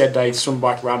your Saturday swim,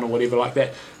 bike run or whatever like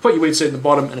that, put your wetsuit in the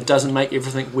bottom and it doesn't make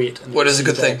everything wet. What is a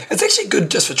good thing? It's actually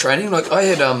good just for training. Like I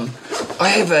have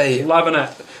a loving it.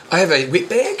 I have a wet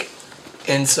bag.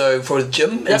 and so for the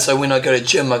gym, and so when I go to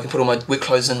gym, I can put all my wet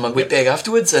clothes in my wet bag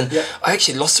afterwards, and I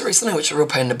actually lost it recently, which was a real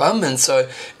pain in the bum, and so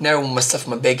now all my stuff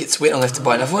in my bag gets wet, I'm going to have to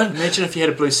buy another one. Imagine if you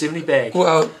had a Blue 70 bag.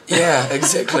 Well, yeah,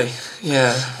 exactly.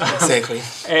 Yeah, exactly.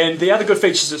 And the other good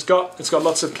features it's got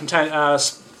lots of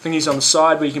thingies on the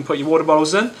side where you can put your water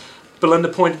bottles in. Belinda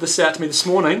pointed this out to me this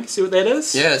morning. See what that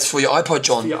is? Yeah, it's for your iPod,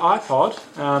 John. For your iPod,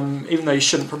 even though you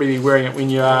shouldn't probably be wearing it when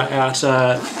you are out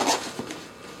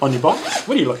on your bike.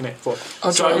 What are you looking at for?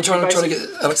 I'm trying to get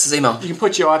Alex's email. You can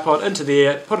put your iPod into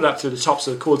there, put it up through the top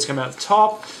so the cords come out the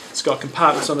top. It's got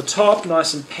compartments on the top,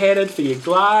 nice and padded for your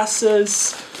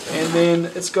glasses. And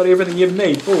then it's got everything you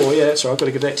need. Oh, yeah, that's right. I've got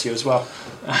to give that to you as well.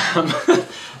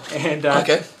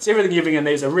 It's everything you're in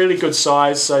there. It's a really good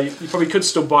size, so you probably could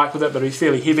still bike with it, but it'll be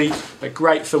fairly heavy, but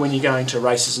great for when you're going to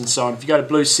races and so on. If you go to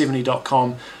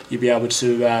blue70.com, you'll be able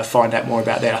to find out more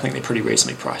about that. I think they're pretty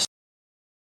reasonably priced.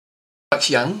 Alex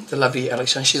Young, the lovely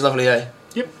Alex Young, she's lovely, eh?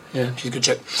 Yep. Yeah, she's a good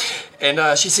chick.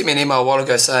 And she sent me an email a while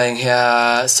ago saying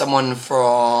how someone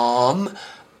from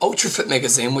Ultra Fit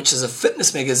magazine, which is a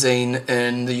fitness magazine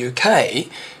in the UK,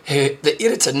 the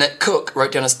editor Nick Cook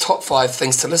wrote down his top 5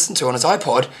 things to listen to on his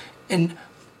iPod, and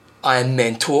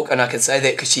Ironman Talk, and I can say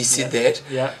that because she said that.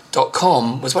 Yeah.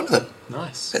 .com was one of them.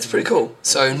 Nice. That's pretty cool.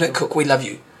 So Nick Cook, we love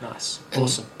you. Nice.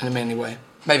 Awesome. In a manly way.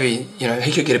 Maybe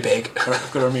he could get a bag.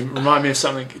 I've got to remind me of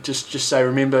something. Just say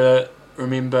remember.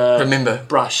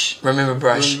 Brush. Remember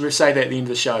brush. Say that at the end of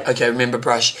the show. Okay. Remember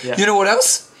brush. Yeah. You know what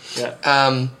else?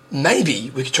 Yeah.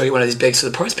 Maybe we could try to get one of these bags for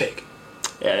the prize pack.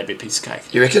 Yeah, that'd be a piece of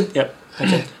cake. You reckon? Yep.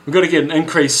 Okay. We've got to get an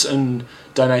increase in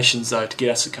donations though to get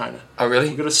us a Kona. Oh really?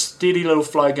 We've got a steady little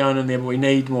flow going in there, but we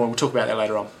need more. We'll talk about that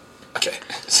later on. Okay.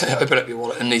 So open up your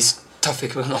wallet in these tough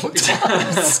economic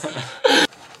times.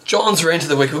 John's rant of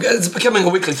the week. It's becoming a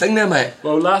weekly thing now, mate.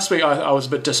 Well, last week I was a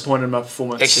bit disappointed in my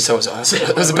performance. Actually, so was I.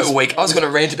 It was a bit weak. I was going to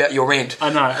rant about your rant. I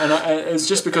know, and it's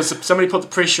just because somebody put the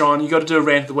pressure on. You got to do a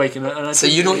rant of the week, so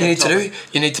you know what you need to do?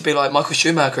 You need to be like Michael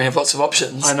Schumacher and have lots of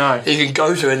options. I know. You can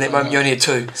go to, and that moment you only had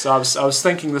 2. So I was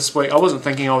thinking this week. I wasn't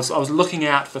thinking. I was looking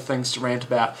out for things to rant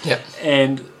about. Yeah.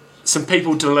 And some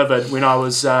people delivered when I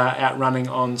was out running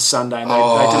on Sunday, and they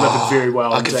delivered very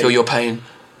well. I can feel your pain.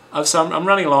 So I'm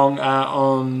running along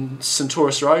on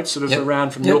Centaurus Road, sort of around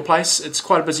from your place. It's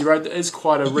quite a busy road. It is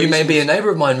quite a reasonable... You may be a neighbour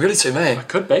of mine really soon, eh? I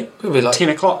could be. We'll be like 10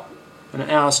 o'clock. In an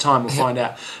hour's time, we'll find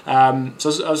out.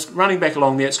 So I was running back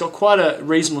along there. It's got quite a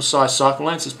reasonable sized cycle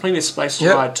lane, so there's plenty of space to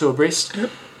ride 2 abreast. Yep.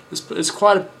 It's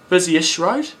quite a busy-ish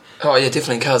road. Oh yeah,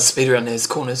 definitely. Cars speed around those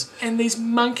corners. And these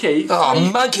monkeys...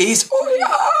 monkeys! Oh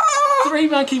yeah! 3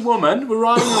 monkey women were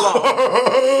riding along.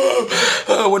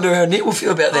 I wonder how Ned will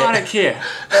feel about that. I don't care.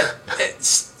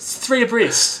 It's 3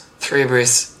 abreast. 3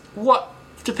 abreast. What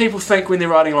do people think when they're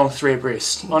riding along 3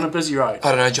 abreast on a busy road? I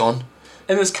don't know, John.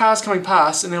 And there's cars coming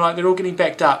past, and they're all getting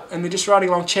backed up, and they're just riding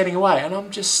along, chatting away, and I'm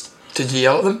just... Did you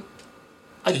yell at them?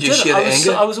 Did you share the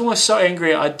anger? I was almost so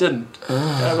angry I didn't.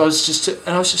 I was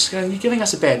just going, you're giving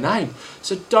us a bad name.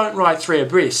 So don't ride 3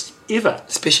 abreast ever.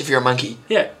 Especially if you're a monkey.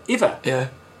 Yeah, ever. Yeah.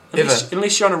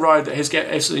 Unless you're on a road that has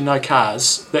absolutely no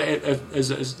cars, that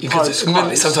is closed.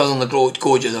 Sometimes on the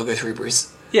gorges I'll go 3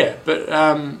 abreast. Yeah, but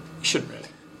you shouldn't really.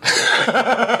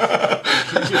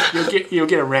 you'll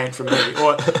get a rant from me,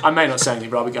 or I may not say anything,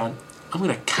 but I'll be going, I'm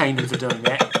going to cane him for doing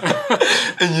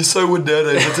that. And you so would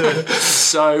nowadays.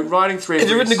 So riding 3 abreast. Have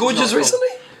you ridden the gorges recently?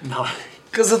 No.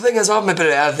 Because the thing is, I'm a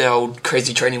bit out of the old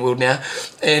crazy training world now,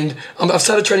 and I've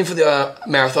started training for the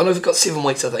marathon. I've got 7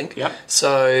 weeks, I think. Yep.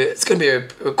 So it's going to be a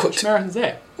quick... Which marathon's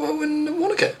that? Well, in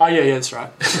Wanaka. Oh, yeah, that's right.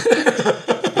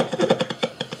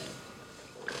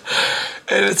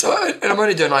 And I'm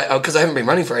only doing because I haven't been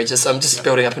running for ages, so I'm just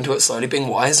building up into it slowly, being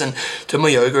wise and doing my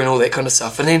yoga and all that kind of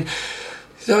stuff. And then,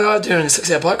 I'm doing a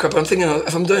 6-hour bike ride, but I'm thinking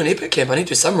if I'm doing an epic camp, I need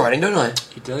to do some riding, don't I?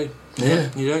 You do. Yeah.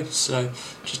 You do. So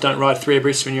just don't ride 3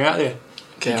 abreast when you're out there.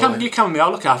 Okay, you come with me, I'll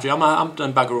look after you. I'm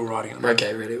doing bugger all riding.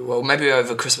 Okay, really? Well, maybe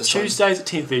over Christmas time. Tuesdays at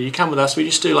 10:30, you come with us. We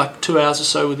just do like 2 hours or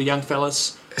so with the young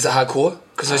fellas. Is it hardcore?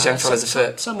 Because those young fellas are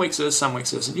fit. Some weeks it is, some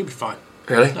weeks it isn't. You'll be fine.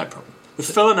 Really? No problem. The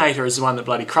Fillinator is the one that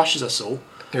bloody crushes us all.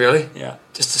 Really? Yeah.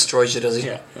 Just destroys you, does he?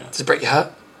 Yeah. Does it break your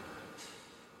heart?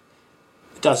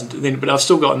 It doesn't. But I've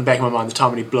still got in the back of my mind the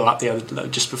time when he blew up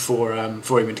just before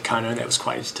he went to Kona, and that was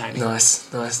quite entertaining. Nice.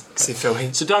 See Phil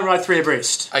here. So don't ride 3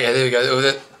 abreast. Okay, there we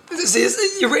go.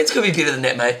 Your rant's going to be better than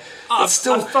that, mate. It's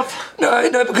still...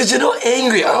 No, because you're not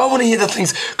angry. I want to hear the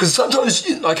things... Because sometimes,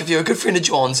 like if you're a good friend of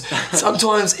John's,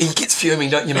 sometimes he gets fuming,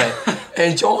 don't you, mate?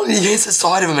 And John, he has a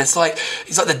side of him. It's like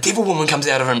he's like the devil woman comes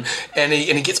out of him, and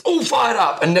he gets all fired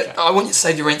up. And I want you to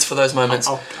save your rents for those moments.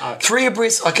 3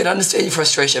 abreast, I can understand your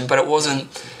frustration, but it wasn't.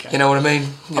 You know what I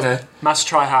mean? You know. Must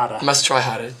try harder. Must try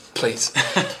harder, please.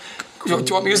 Do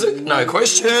you want music? No.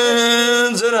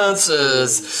 Questions and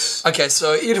answers. Okay,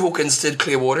 so Ed Hawkins did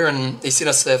Clearwater, and he sent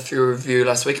us a few review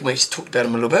last week, and we just talked about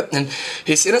him a little bit. And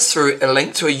he sent us through a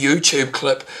link to a YouTube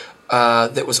clip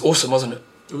that was awesome, wasn't it?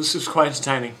 It was quite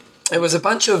entertaining. It was a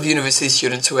bunch of university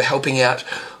students who were helping out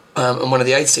in one of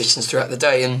the aid sessions throughout the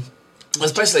day, and it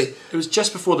was basically... It was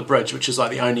just before the bridge, which is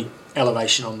like the only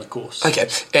elevation on the course. Okay,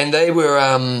 and they were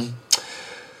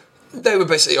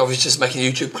basically obviously just making a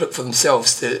YouTube clip for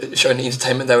themselves to show the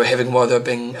entertainment they were having while they were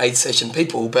being aid station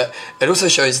people, but it also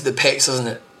shows the packs, doesn't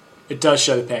it? It does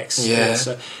show the packs. Yeah.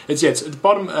 So it's at the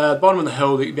bottom of the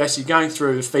hill. You're basically going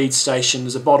through a feed station.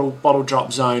 There's a bottle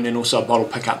drop zone and also a bottle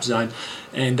pickup zone,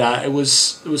 and it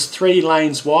was 3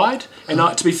 lanes wide. And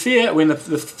to be fair, when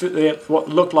what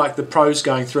looked like the pros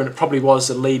going through, and it probably was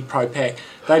the lead pro pack,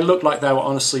 they looked like they were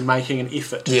honestly making an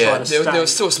effort to try to stay. There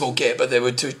was still a small gap, but they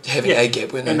were having a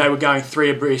gap, weren't they? And they were going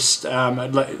 3 abreast in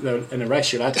a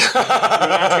race. They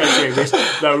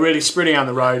were really spreading out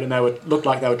the road, and they looked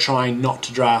like they were trying not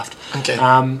to draft. Okay.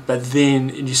 But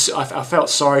then I felt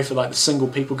sorry for like the single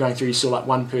people going through. You saw like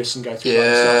one person go through.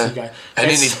 And then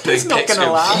these big packs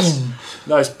go.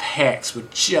 Those packs were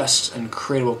just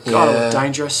incredible. God, it was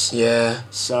dangerous. Yeah.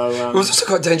 So it was also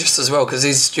quite dangerous as well because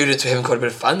these students were having quite a bit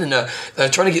of fun, and they were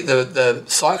trying to get the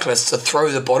cyclists to throw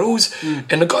the bottles,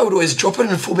 and the guy would always drop it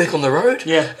and fall back on the road.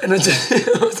 Yeah. And it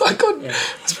was like, God,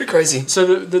 it's pretty crazy.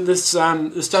 So this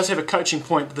does have a coaching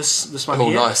point. This one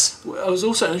here. Oh, nice. It was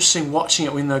also interesting watching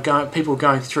it when people were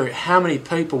going through. How many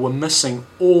people were missing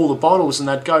all the bottles, and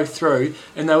they'd go through,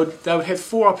 and they would have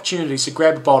 4 opportunities to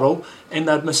grab a bottle, and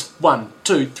they'd miss 1,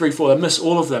 2, 3, 4. They'd miss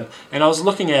all of them. And I was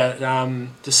looking at it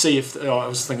to see if I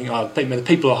was thinking, the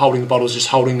people who are holding the bottles just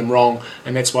holding them wrong,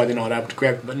 and that's why they're not able to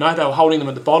grab them. But no, they were holding them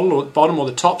at the bottom or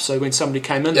the top. So when somebody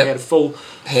came in, they had a full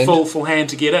hand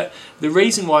to get it. The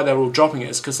reason why they were all dropping it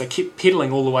is because they kept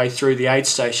pedalling all the way through the aid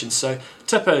station. So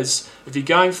tip is, if you're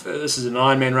going for, this is an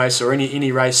Ironman race or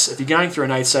any race, if you're going through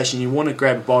an aid station, you want to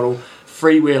grab a bottle,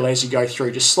 freewheel as you go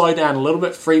through. Just slow down a little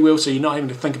bit, freewheel, so you're not having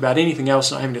to think about anything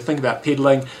else, not having to think about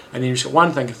pedaling, and then you've just got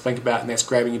one thing to think about, and that's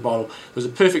grabbing your bottle. There's a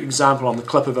perfect example on the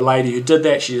clip of a lady who did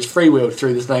that. She just freewheeled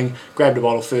through the thing, grabbed a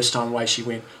bottle first time, away she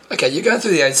went. Okay, you're going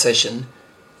through the aid station,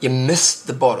 you miss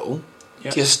the bottle.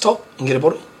 Yep. Do you stop and get a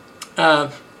bottle?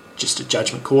 Just a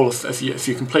judgment call. If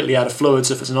you're completely out of fluids,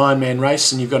 if it's an Ironman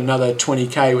race and you've got another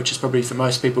 20k, which is probably for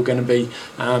most people going to be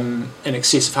in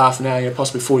excess of half an hour,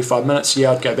 possibly 45 minutes,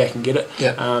 I'd go back and get it.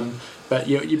 Yeah. But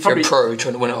you if probably, you're a pro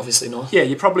trying to win it, obviously not. Yeah,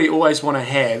 you probably always want to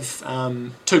have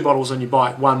 2 bottles on your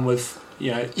bike, one with a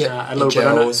little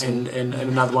bit in it, and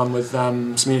another one with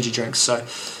some energy drinks. So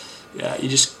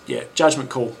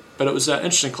judgment call. But it was an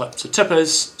interesting clip. So tip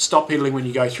is, stop pedaling when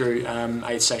you go through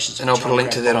aid stations. And I'll put a link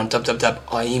to that on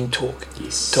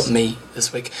www.imtalk.me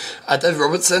this week. Dave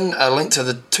Robertson, a link to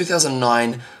the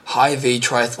 2009 Hy-Vee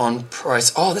Triathlon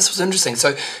price. Oh, this was interesting.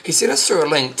 So he sent us through a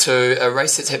link to a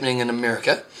race that's happening in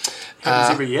America.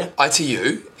 Happens every year.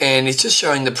 ITU. And he's just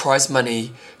showing the prize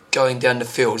money going down the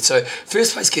field. So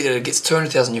first place getter gets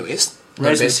 200,000 US.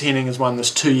 Rasmus Henning has won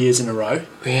this 2 years in a row.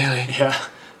 Really? Yeah.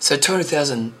 So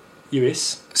 200,000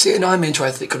 US. See, an Ironman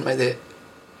triathlete couldn't make that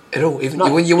at all. Even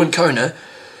you win Kona,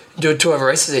 do 2 other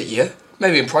races that year.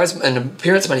 Maybe in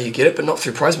appearance money you get it, but not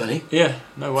through prize money. Yeah,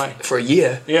 no way. For a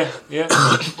year. Yeah.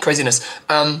 Craziness.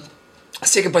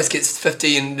 Second place gets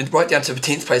 50, and right down to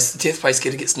 10th place. The 10th place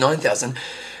getter gets 9,000,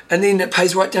 and then it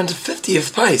pays right down to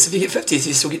 50th place. If you get 50th,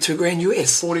 you still get $2,000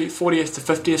 US. 40th to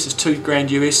 50th is $2,000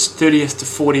 US. 30th to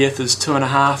 40th is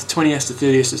 2.5. 20th to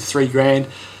 30th is $3,000.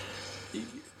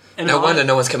 No wonder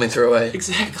no one's coming through, eh?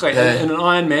 Exactly. Yeah. And an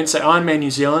Ironman, say Ironman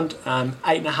New Zealand,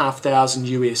 8,500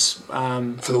 US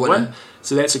for the winner.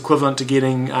 So that's equivalent to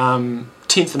getting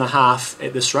 10th and a half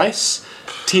at this race.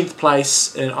 10th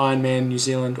place in Ironman New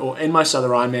Zealand, or in most other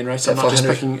Ironman races, I'm not just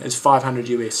picking, is 500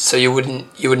 US. So you wouldn't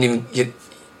even get.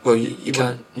 Well, you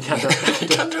can't. You can't.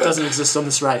 It doesn't exist on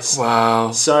this race.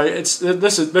 Wow. So this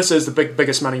is the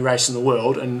biggest money race in the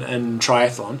world in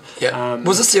triathlon. Yeah.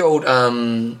 Was this the old?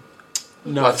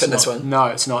 No, it's fitness not. one? No,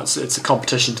 it's not. It's a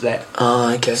competition to that.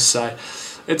 Oh, okay. So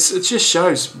it just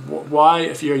shows why,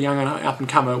 if you're a young up and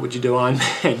comer, would you do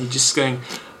Ironman? You're just going,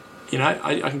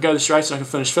 I can go this race and I can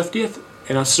finish 50th,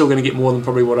 and I'm still going to get more than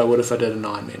probably what I would if I did an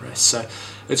Ironman race. So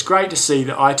it's great to see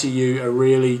that ITU are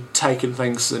really taking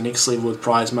things to the next level with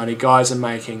prize money. Guys are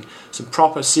making some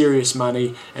proper, serious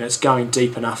money, and it's going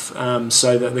deep enough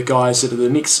so that the guys that are the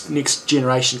next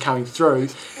generation coming through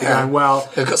are going,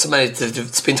 well... They've got some money to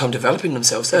spend time developing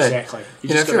themselves, Exactly.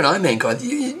 If you're an Ironman guy,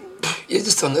 you're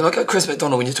just on, like Chris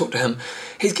McDonald, when you talk to him,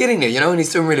 he's getting there, and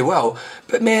he's doing really well.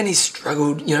 But man, he's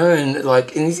struggled,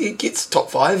 and he gets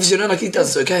top fives, he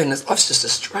does okay, and life's just a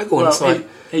struggle. Well, and it's like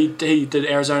he did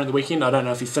Arizona at the weekend. I don't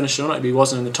know if he finished or not. If he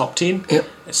wasn't in the top 10,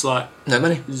 it's like no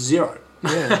money, zero.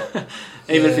 Yeah.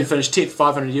 Even if he finished 10th,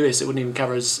 500 US, it wouldn't even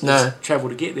cover his travel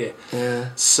to get there. Yeah.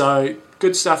 So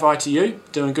good stuff, ITU,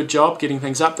 doing a good job getting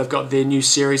things up. They've got their new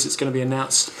series that's going to be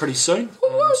announced pretty soon.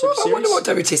 I wonder what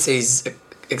WTC's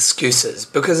excuse is,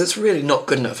 because it's really not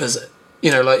good enough, is it?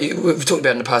 We've talked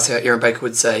about in the past how Aaron Baker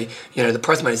would say, the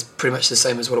prize money is pretty much the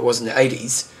same as what it was in the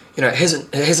 80s. It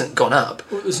hasn't gone up.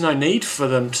 Well, there's no need for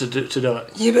them to do it.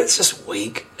 Yeah, but it's just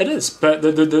weak. It is, but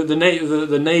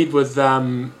the need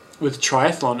with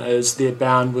triathlon is they're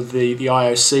bound with the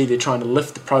IOC. They're trying to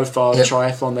lift the profile of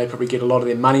triathlon. They probably get a lot of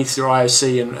their money through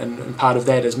IOC, and part of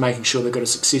that is making sure they've got a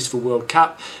successful World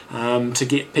Cup. To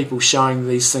get people showing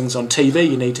these things on TV,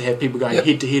 you need to have people going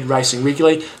head-to-head racing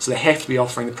regularly, so they have to be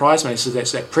offering the prize money, so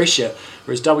that's that pressure.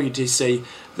 Whereas WTC,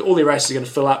 all their races are going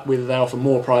to fill up whether they offer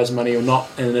more prize money or not,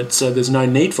 and there's no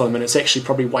need for them, and it's actually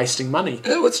probably wasting money.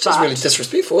 It's just really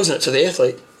disrespectful, isn't it, to the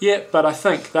athlete? Yeah, but I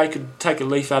think they could take a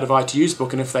leaf out of ITU's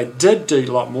book, and if they did do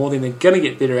a lot more, then they're going to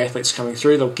get better athletes coming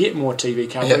through. They'll get more TV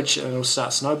coverage, and it'll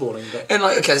start snowballing. And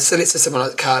so let's say someone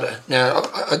like Carter. Now,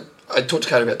 I talked to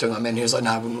Carter about doing Ironman. He was like,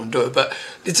 "No, I wouldn't want to do it." But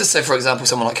let's just say, for example,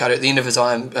 someone like Carter at the end of his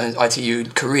ITU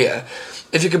career,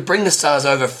 if you could bring the stars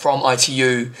over from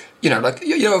ITU, you're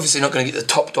obviously not going to get the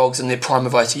top dogs in their prime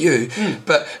of ITU,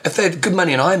 but if they had good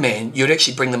money in Ironman, you'd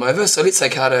actually bring them over. So let's say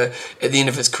Carter, at the end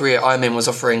of his career, Ironman was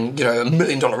offering, $1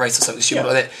 million race or something stupid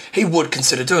like that. He would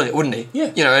consider doing it, wouldn't he? Yeah.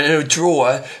 And it would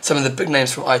draw some of the big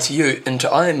names from ITU into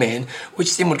Ironman,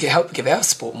 which then would help give our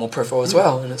sport more profile as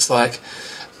well. And it's like...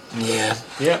 Yeah.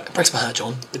 It breaks my heart,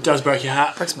 John. It does break your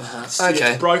heart. It breaks my heart.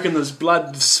 Okay. It's broken, there's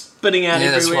blood spitting out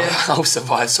everywhere. That's why I'll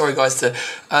survive. Sorry, guys.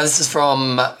 This is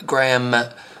from Graham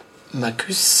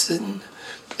Macuson,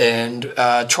 and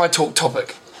Try Talk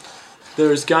topic.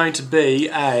 There is going to be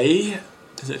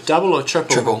is it double or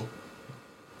triple? Triple.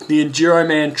 The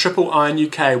Enduroman Triple Iron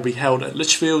UK will be held at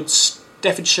Lichfield,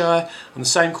 Staffordshire, on the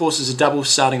same course as a double,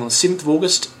 starting on 7th of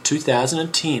August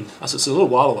 2010. So it's a little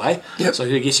while away. Yep. So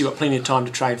I guess you've got plenty of time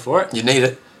to train for it. You need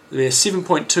it. There'll be a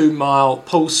 7.2 mile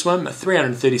pool swim, a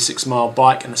 336 mile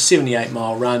bike, and a 78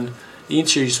 mile run. The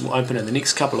entries will open in the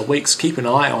next couple of weeks. Keep an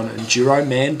eye on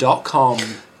enduroman.com.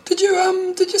 Did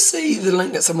you see the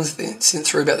link that someone sent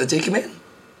through about the Decaman?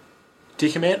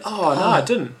 Decaman? Oh, no, I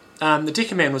didn't. The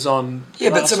Decaman was on.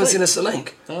 Yeah, but someone sent us a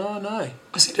link. Oh, no.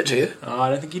 I sent it to you. Oh, I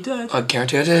don't think you did. I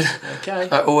guarantee I did. Okay.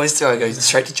 I always do. I go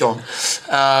straight to John.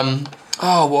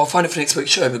 I'll find it for next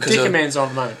week's show because Decaman's on at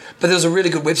the moment. But there was a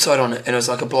really good website on it, and it was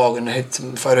like a blog, and it had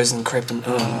some photos and crap and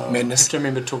madness. I have to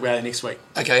remember to talk about it next week.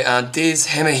 Okay, Daz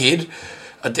Hammerhead,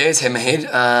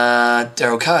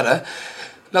 Daryl Carter.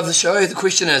 Love the show. The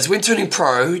question is, when turning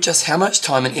pro, just how much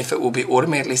time and effort will be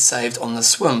automatically saved on the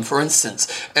swim? For instance,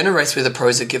 in a race where the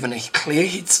pros are given a clear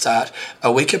head start,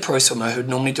 a weaker pro swimmer who'd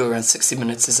normally do around 60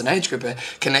 minutes as an age grouper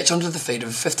can latch onto the feet of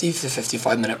a 50 to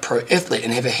 55 minute pro athlete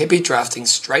and have a happy drafting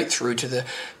straight through to the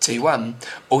T1,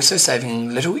 also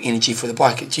saving little energy for the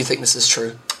bike. Do you think this is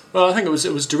true? Well, I think it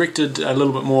was directed a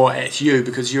little bit more at you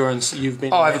because you've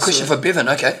been... Oh, I have a question for Bevan,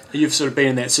 okay. You've sort of been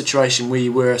in that situation where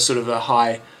you were sort of a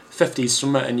high 50s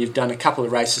swimmer, and you've done a couple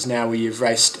of races now where you've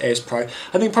raced as pro.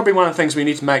 I think probably one of the things we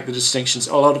need to make the distinctions,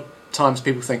 a lot of times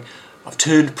people think, I've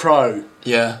turned pro.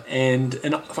 Yeah. And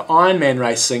for Ironman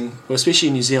racing, well, especially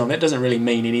in New Zealand, that doesn't really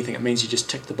mean anything. It means you just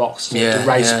tick the box to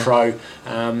race pro,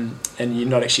 and you're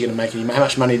not actually going to make any. How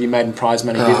much money have you made in prize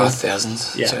money?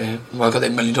 Thousands. Yeah. So, I got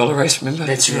that $1 million race, remember?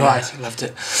 That's right. Loved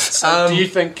it. So do you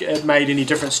think it made any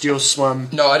difference to your swim?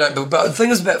 No, I don't. But the thing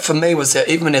is for me was that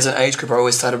even as an age group, I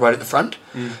always started right at the front.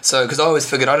 So, because I always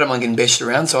figured I don't mind getting bashed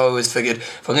around, so I always figured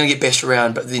if I'm going to get bashed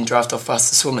around but then draft off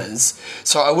faster swimmers,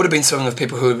 so I would have been swimming with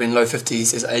people who have been low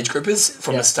 50s as age groupers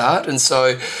from the start. And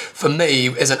so for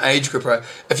me, as an age grouper,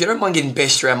 if you don't mind getting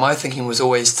bashed around, my thinking was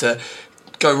always to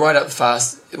go right up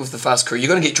fast with the fast crew. You're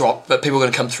going to get dropped, but people are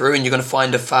going to come through and you're going to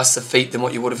find a faster feet than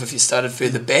what you would have if you started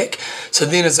further back. So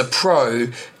then as a pro,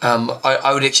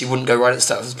 I would actually wouldn't go right at the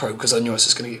start as a pro because I knew I was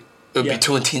just going to get it would be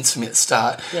too intense for me at the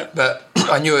start. Yeah. But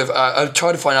I knew if I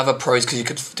tried to find other pros, because you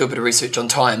could do a bit of research on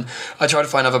time. I tried to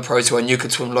find other pros who I knew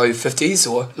could swim low 50s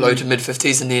or low to mid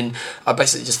 50s, and then I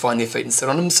basically just find their feet and sit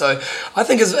on them. So I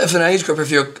think as an age group,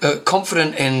 if you're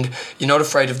confident and you're not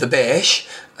afraid of the bash,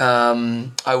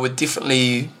 I would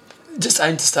definitely just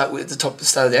aim to start with the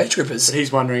start of the age groupers. But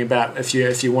he's wondering about if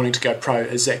you're wanting to go pro,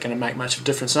 is that going to make much of a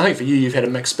difference? And I think for you, you've had a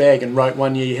mixed bag, and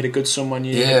one year you had a good swim, one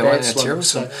year you had a bad swim.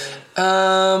 So,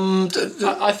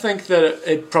 I think that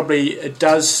it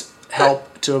does help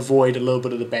to avoid a little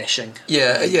bit of the bashing.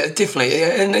 Yeah, definitely.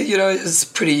 Yeah, and it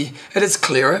is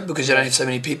clearer because you don't have so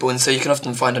many people, and so you can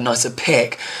often find a nicer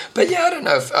pack. But yeah, I don't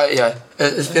know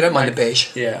if they don't mind a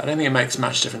bash. Yeah, I don't think it makes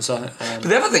much difference. But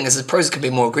the other thing is that pros can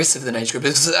be more aggressive than age groupers,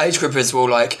 because age groupers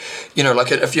will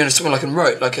if you're someone like in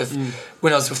rote,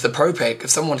 when I was with the pro pack,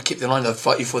 if someone kept their line, they'll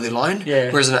fight you for their line.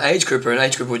 Yeah. Whereas an age grouper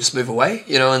would just move away,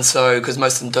 and so because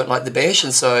most of them don't like the bash,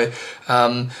 and so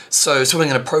swimming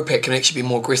in a pro pack can actually be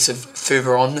more aggressive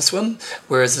further on the swim.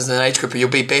 Whereas as an age grouper, you'll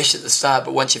be bashed at the start,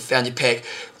 but once you've found your pack,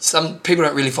 some people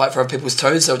don't really fight for other people's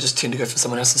toes; they'll just tend to go for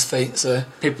someone else's feet. So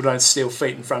people don't steal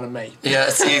feet in front of me. Yeah,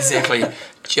 see, exactly.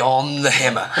 John the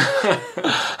Hammer.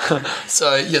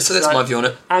 So that's my view on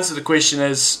it. Answer to the question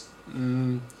is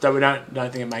that we don't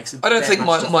think it makes it. I don't think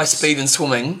my speed in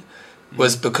swimming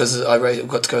was because I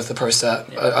got to go to the pro start.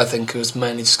 Yeah. I think it was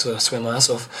mainly just because I swam my ass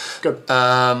off. Good.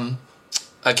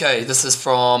 Okay, this is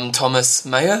from Thomas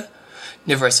Mayer.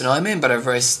 Never raced an Ironman, but I've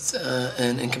raced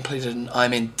and completed an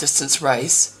Ironman distance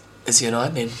race. Is he an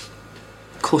Ironman?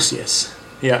 Of course, yes.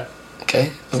 Yeah.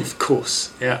 Okay. Of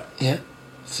course. Yeah. Yeah.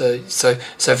 So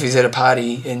if he's at a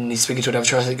party and he's speaking to another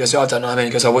triathlete, he goes, "Oh, I've done Ironman." He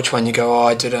goes, "Oh, which one?" You go, "Oh,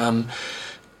 I did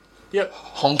Yep.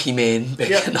 Honky Man back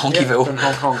in Honkyville." In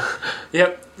Hong Kong.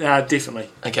 Yep. Definitely.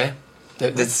 Okay.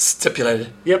 That's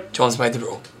stipulated. Yep. John's made the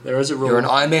rule. There is a rule. You're an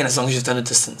Ironman as long as you've done a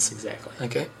distance. Exactly.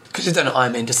 Okay. Because you've done an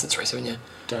Ironman distance race, haven't you?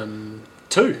 Done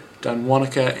 2. Done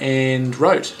Wanaka and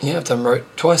Rote. Yeah, I've done Rote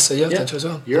twice, so I've done 2 as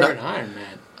well. You're an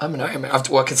Ironman. I'm an Ironman.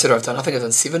 I consider I think I've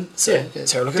done 7. So yeah,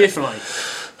 that's how I look at it. Definitely.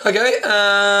 Okay,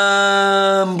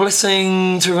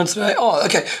 blessing to everyone today. Oh,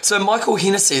 okay. So Michael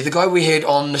Hennessy, the guy we had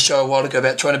on the show a while ago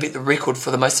about trying to beat the record for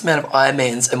the most amount of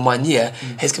Ironmans in 1 year,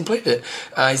 has completed it.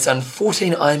 He's done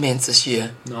 14 Ironmans this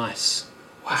year. Nice.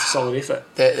 Wow. That's a solid effort.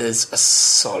 That is a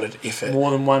solid effort.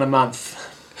 More than one a month.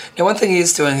 Now, one thing he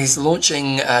is doing, he's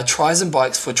launching Tries and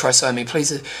Bikes for Trisomy.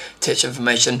 Please attach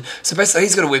information. So basically,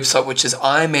 he's got a website which is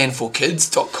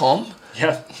ironmanforkids.com.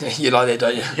 Yeah. You like that,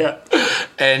 don't you? Yeah.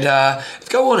 And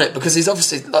go on it, because he's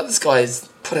obviously, this guy has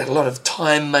put out a lot of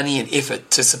time, money and effort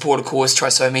to support a cause,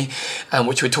 Trisomy,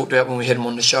 which we talked about when we had him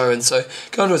on the show. And so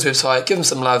go onto his website, give him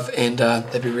some love, and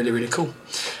that'd be really, really cool.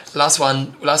 Last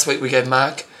week we gave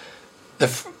Mark, the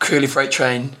Curly Freight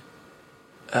Train,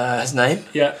 his name.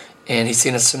 Yeah. And he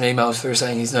sent us some emails through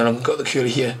saying he's no longer got the curly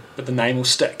here. But the name will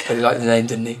stick. But he liked the name,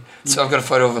 didn't he? So I've got a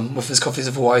photo of him with his Coffees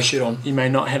of Hawaii shirt on. You may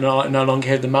no longer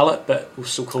have the mullet, but we'll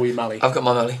still call you Mully. I've got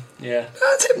my Mully. Yeah.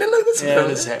 Oh, it's happening. Look, it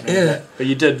is happening. Yeah. But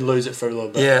you did lose it for a little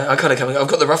bit. Yeah, I kind of I've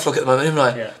got the rough look at the moment, haven't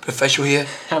I? Yeah. With facial hair.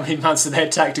 How many months did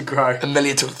that take to grow? A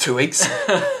million took 2 weeks.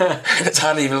 It's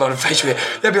hardly even a lot of facial hair.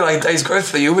 That'd be like a day's growth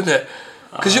for you, wouldn't it?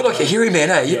 Because you're like a hairy man,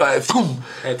 eh? You're like, boom.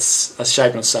 I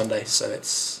shaved on Sunday, so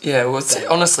that's... Yeah, well,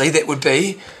 honestly, that would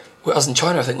be... Well, I was in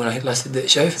China, I think, when I last did that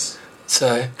shave.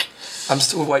 So, I'm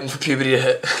still waiting for puberty to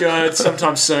hit. Good,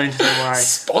 sometime soon, don't worry.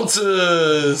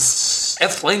 Sponsors!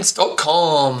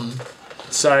 Athlinks.com.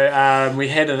 So, we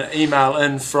had an email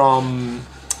in from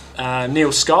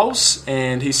Neil Scholes,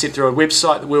 and he sent through a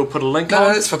website that we'll put a link on.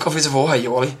 No, it's for Coffees of Hawaii,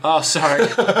 you Ollie. Oh, sorry.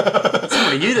 It's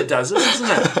one of you that does this, isn't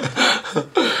it?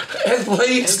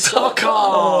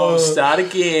 Athlinks.com. Start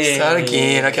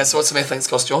again. Okay, so what's some Athlinks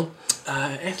cost, John?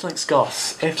 Athlinks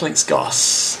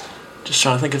Goss. Just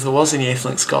trying to think if there was any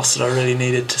Athlinks Goss that I really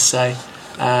needed to say.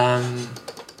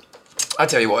 I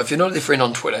tell you what, if you're not their friend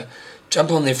on Twitter, jump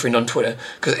on their friend on Twitter,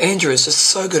 because Andrew is just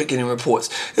so good at getting reports.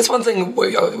 That's one thing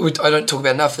I don't talk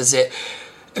about enough, is that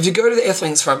if you go to the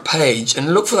Athlinks front page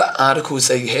and look for the articles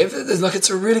they have, it's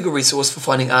a really good resource for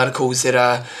finding articles that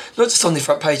are not just on their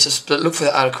front page, but look for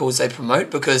the articles they promote,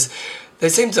 because they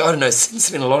seem to,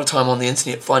 spend a lot of time on the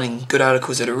internet finding good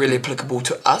articles that are really applicable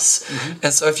to us. Mm-hmm.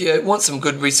 And so if you want some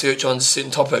good research on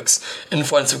certain topics and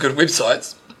find some good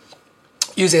websites,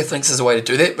 use Athlinks as a way to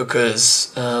do that,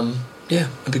 because...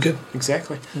 it'd be good.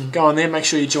 Exactly. Go on there, make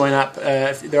sure you join up.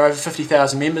 There are over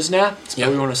 50,000 members now,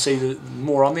 so we want to see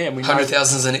more on there. And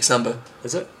 100,000 is the next number.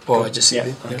 Is it? Well, I just said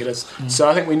I think it is. So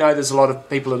I think we know there's a lot of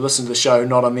people who listen to the show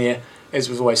not on there. As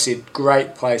we've always said,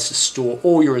 great place to store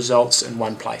all your results in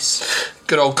one place.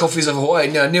 good old Coffees of Hawaii.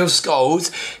 Now, Neil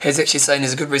Scholes has actually saying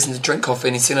there's a good reason to drink coffee,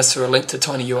 and he sent us through a link to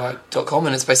tinyurl.com,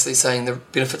 and it's basically saying the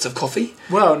benefits of coffee.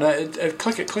 Well, no,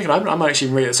 click it open. I might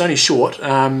actually read it. It's only short,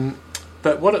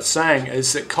 but what it's saying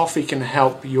is that coffee can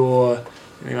help your,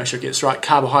 let me make sure I get this right,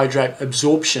 carbohydrate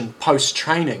absorption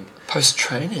post-training.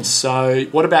 Post-training? So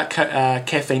what about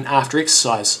caffeine after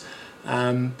exercise?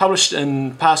 Published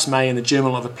in past May in the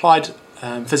Journal of Applied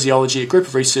Physiology, a group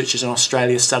of researchers in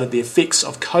Australia studied the effects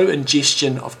of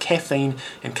co-ingestion of caffeine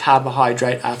and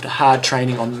carbohydrate after hard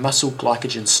training on muscle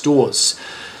glycogen stores.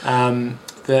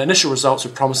 The initial results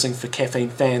were promising for caffeine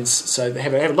fans, so they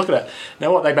have a look at it.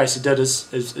 Now, what they basically did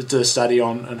is do a study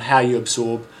on how you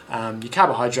absorb your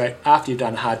carbohydrate after you've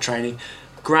done hard training.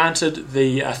 Granted,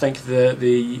 I think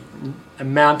the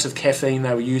amount of caffeine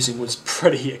they were using was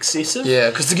pretty excessive.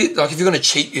 Yeah, because if you're going to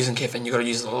cheat using caffeine, you've got to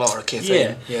use a lot of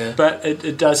caffeine. Yeah. But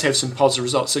it does have some positive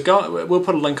results. So we'll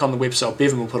put a link on the website.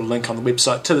 Bevan will put a link on the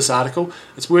website to this article.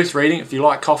 It's worth reading if you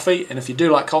like coffee, and if you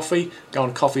do like coffee, go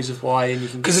on Coffees of Hawaii and you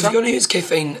can get some. Because if you're going to use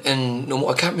caffeine in normal,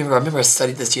 I remember I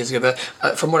studied this years ago,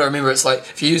 but from what I remember, it's like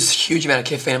if you use a huge amount of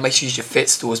caffeine, it makes you use your fat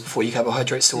stores before your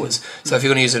carbohydrate stores. So if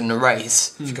you're going to use it in a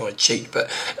race, if you're going to cheat,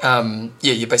 but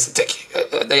you basically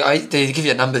they give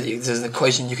you a number. There's an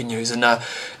equation you can use, and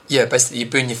basically you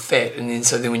burn your fat, and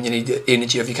then when you need the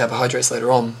energy of your carbohydrates later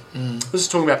on. This is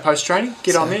talking about post training.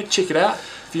 Get on there, check it out.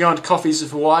 If you go on to Coffees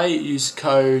of Hawaii, use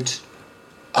code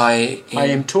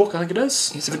IM Talk, I think it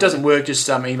is. Yes, if it doesn't work, just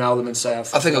email them and say I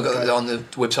think I got that on the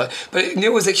website. But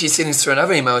Neil was actually sending us through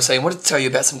another email saying, I wanted to tell you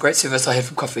about some great service I had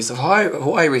from Coffees of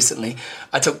Hawaii recently.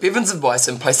 I took Bevan's advice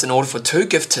and placed an order for 2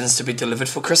 gift tins to be delivered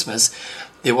for Christmas.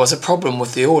 There was a problem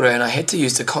with the order and I had to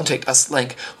use the Contact Us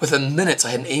link. Within minutes, I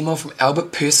had an email from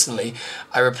Albert personally.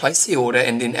 I replaced the order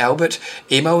and then Albert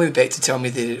emailed me back to tell me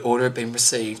that the order had been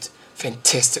received.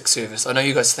 Fantastic service. I know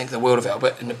you guys think the world of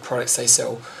Albert and the products they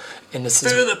sell. And this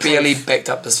has barely backed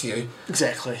up this view.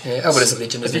 Exactly. Yeah, Albert is a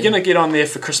legend. If you're going to get on there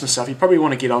for Christmas stuff, you probably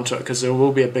want to get onto it because there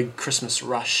will be a big Christmas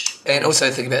rush. And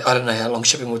also think about, I don't know how long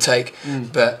shipping will take,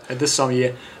 but at this time of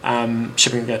year,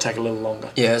 shipping is going to take a little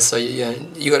longer. Yeah, so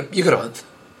you got a month.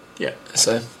 Yeah.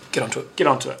 So get onto it. Get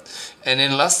onto it. And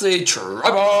then lastly,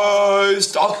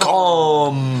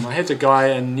 Tribuys.com. I had a guy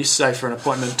in yesterday for an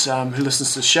appointment who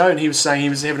listens to the show, and he was saying he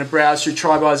was having a browse through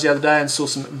Tribuys the other day and saw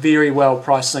some very well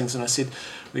priced things, and I said,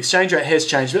 the exchange rate has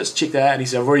changed, let's check that out. And he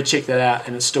said, I've already checked that out,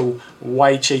 and it's still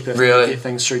way cheaper to get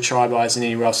things through Tribuys than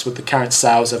anywhere else with the current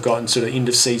sales they've got in sort of end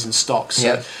of season stocks.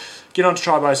 So get on to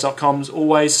Tribuys.com. There's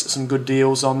always some good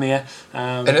deals on there.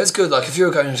 And it's good, like if you're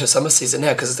going into summer season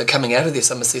now, because they're coming out of their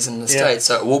summer season in the States,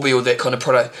 so it will be all that kind of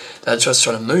product. They're just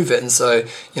trying to move it. And so,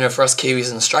 for us Kiwis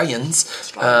and Australians,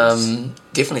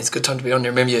 definitely it's a good time to be on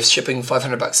there. Remember, you're shipping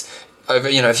 $500 over,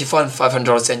 if you find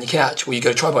 $500 down your couch, well, you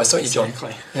go to Tribuys, don't you, John?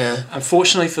 Exactly. Yeah.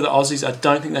 Unfortunately for the Aussies, I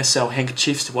don't think they sell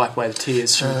handkerchiefs to wipe away the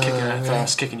tears from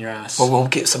kicking your ass. Well, we'll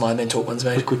get some Iron Man Talk ones,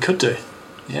 mate. We could do.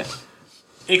 Yeah.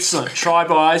 Excellent.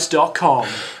 Tribuys.com.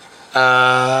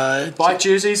 Bike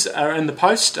jerseys are in the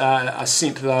post. I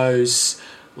sent those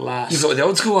last... You've got the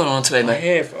old school one on today, mate. I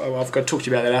have. I've got to talk to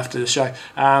you about that after the show.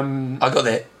 I got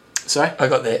that. Sorry? I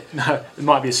got that. No, it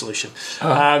might be a solution.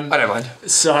 I don't mind.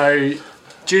 So...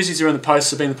 jerseys are in the post.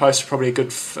 They've been in the post for probably a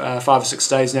good 5 or 6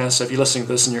 days now. So if you're listening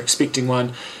to this and you're expecting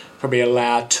one, probably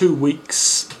allow 2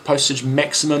 weeks postage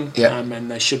maximum, and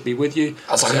they should be with you.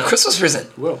 That's like a Christmas present.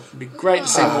 It will. It'd be great to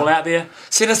see them all out there.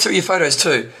 Send us through your photos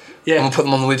too. Yeah. And we'll put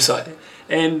them on the website.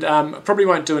 And probably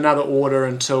won't do another order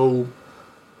until...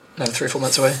 another 3 or 4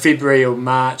 months away. February or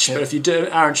March. Yep. But if you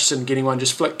are interested in getting one,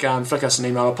 just flick us an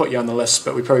email. I'll put you on the list,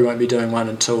 but we probably won't be doing one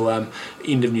until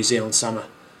end of New Zealand summer.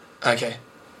 Okay.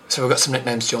 So we've got some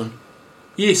nicknames, John.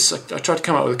 Yes, I tried to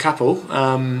come up with a couple.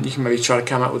 You can maybe try to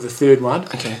come up with a third one.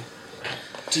 Okay.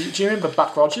 Do you remember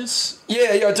Buck Rogers?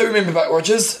 Yeah, I do remember Buck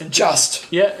Rogers.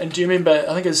 Yeah, and do you remember,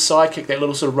 I think his sidekick, that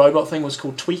little sort of robot thing was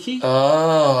called Tweaky?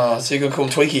 Oh, so you're going to call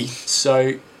him Tweaky.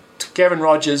 So Gavin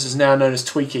Rogers is now known as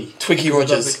Tweaky. Tweaky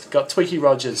Rogers. Got Tweaky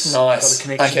Rogers. Nice.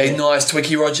 Okay, nice.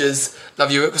 Tweaky Rogers.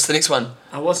 Love you. What's the next one?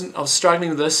 I was struggling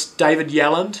with this. David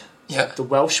Yelland. Yeah. The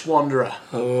Welsh Wanderer.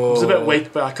 Oh. It was a bit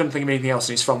weak, but I couldn't think of anything else,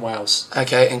 and he's from Wales.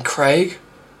 Okay, and Craig?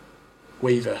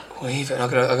 Weaver. I've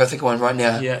got to think of one right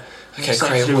now. Yeah. Okay,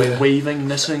 Craig Weaver. With weaving,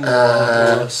 knitting,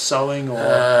 or sewing, or...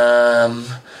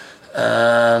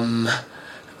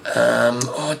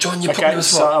 John, you put me on the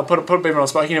so spot. I'll put Bevan on the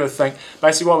spot. You can have a think.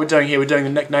 Basically, what we're doing here, we're doing the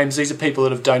nicknames. These are people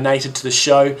that have donated to the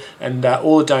show, and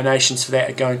all the donations for that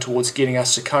are going towards getting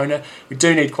us to Kona. We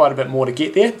do need quite a bit more to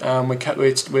get there.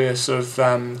 We're sort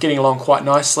of getting along quite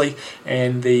nicely,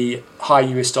 and the high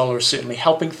US dollar is certainly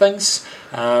helping things.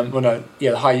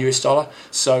 The high US dollar.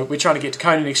 So we're trying to get to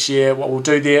Kona next year. What we'll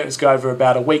do there is go over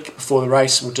about a week before the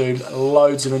race. We'll do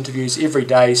loads of interviews every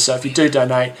day. So if you do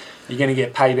donate, you're going to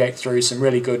get payback through some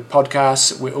really good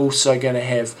podcasts. We're also going to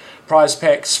have prize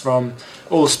packs from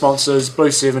all the sponsors,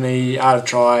 Blue 70, Art of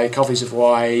Tri, Coffees of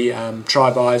Hawaii,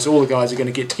 Tri Buys. All the guys are going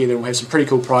to get together and we'll have some pretty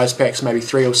cool prize packs, maybe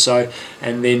 3 or so,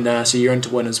 and then so you're in to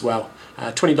win as well.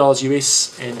 $20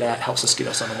 US, and it helps us get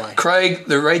us on the way. Craig,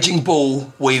 the Raging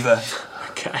Bull Weaver.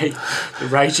 Okay, the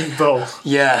Raging Bull.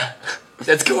 Yeah.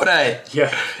 That's good, eh?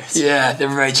 Yeah. Yeah, the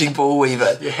Raging Bull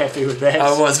Weaver. You're happy with that?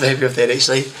 I was happy with that,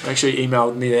 actually. Make sure you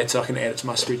emailed me that so I can add it to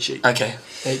my spreadsheet. Okay.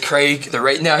 Hey, Craig,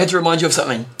 now I had to remind you of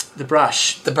something. The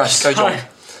brush. The brush. Go, John.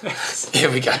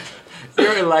 Here we go.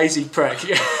 You're a lazy prick.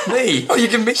 Me? Oh, you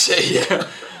can mix it. Yeah.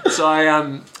 So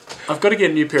I've got to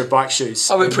get a new pair of bike shoes.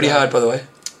 I work pretty hard, by the way.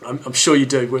 I'm sure you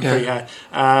do work pretty hard.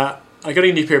 I got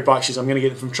a new pair of bike shoes. I'm going to get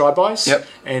them from Tri Buys. Yep.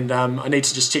 And I need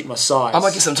to just check my size. I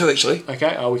might get some too, actually.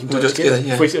 Okay. We can do it together.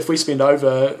 Yeah. If we spend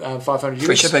over 500 US,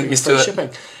 free shipping. Let's do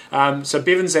it. So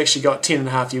Bevan's actually got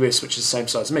 10.5 US, which is the same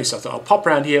size as me. So I thought I'll pop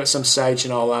around here at some stage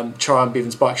and I'll try on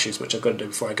Bevan's bike shoes, which I've got to do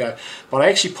before I go. But I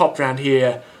actually popped around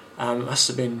here. Must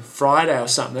have been Friday or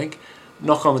something.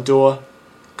 Knock on the door.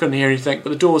 Couldn't hear anything, but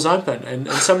the door's open, and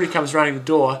somebody comes running the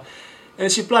door. And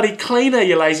it's your bloody cleaner,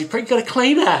 you lazy prick. You got a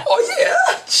cleaner. Oh,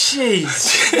 yeah.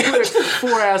 Jeez. You work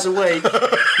 4 hours a week.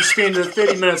 You spend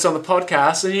 30 minutes on the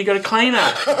podcast and you got a cleaner.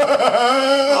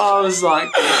 I was like...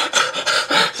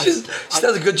 She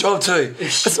does a good job too.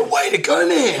 It's a way to go,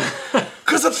 man.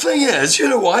 Because the thing is, you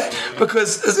know why?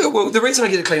 Because, the reason I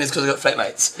get a cleaner is because I've got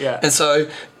flatmates. Yeah. And so...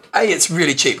 it's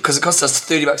really cheap because it costs us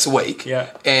 $30 a week. Yeah.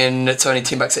 And it's only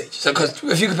 $10 each. So, cause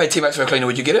if you could pay $10 for a cleaner,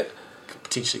 would you get it?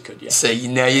 Potentially could, yeah. See,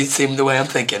 now you see the way I'm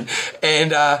thinking.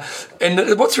 And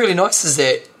what's really nice is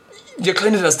that your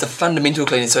cleaner does the fundamental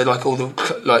cleaning, so like all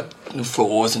the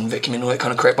floors and vacuuming and all that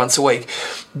kind of crap once a week.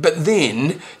 But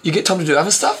then you get time to do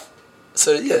other stuff.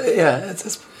 So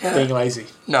it's being lazy.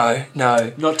 No.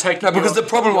 Not taking. No, because the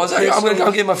problem was I'm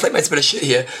giving my flatmates a bit of shit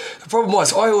here. The problem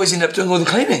was I always end up doing all the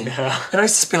cleaning, and I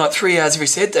used to spend like 3 hours every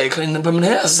Saturday cleaning the blooming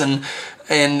house, and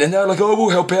they're like, "Oh, we'll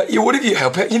help out." Yeah, what if you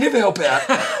help out? You never help out.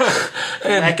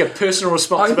 And make a personal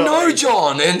responsibility. I know,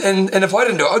 John, and if I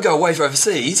didn't do it, I'd go away for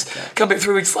overseas, come back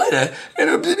 3 weeks later, and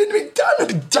it'd be done.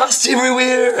 It'd be dust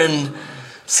everywhere, and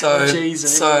so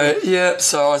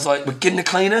I was like, we're getting a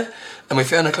cleaner. And we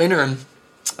found a cleaner, and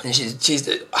she's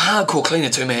a hardcore cleaner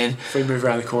too, man. If we move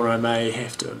around the corner, I may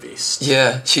have to invest.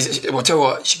 Yeah, I'll tell you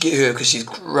what, you get her because she's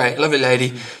great, lovely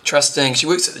lady, trusting. She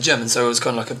works at the gym, and so it was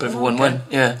kind of like a bit of a win-win.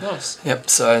 Yeah. Nice. Yep.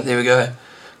 So there we go.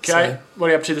 Okay. What are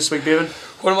you up to this week, Bevan?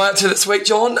 What am I up to this week,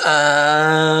 John? You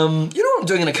know what I'm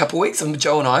doing in a couple of weeks?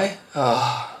 Joe and I.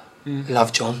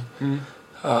 Love John.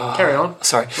 Carry on.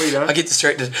 Sorry, what are you doing? I get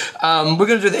distracted. We're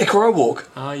going to do the Ekaroa walk.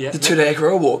 Yeah. The 2-day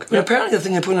Ekaroa walk. And apparently they're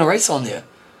thinking of putting a race on there.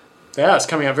 Yeah, it's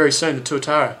coming up very soon, the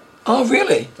Tuatara. Oh,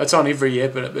 really? That's on every year,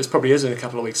 but it probably is in a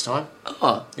couple of weeks' time.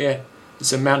 Oh. Yeah.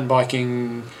 It's a mountain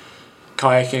biking,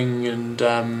 kayaking and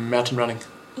mountain running.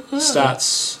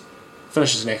 Finishes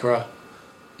in Ekaroa.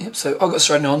 Yep, so I got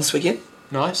Australian on this weekend.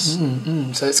 Nice.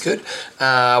 So that's good.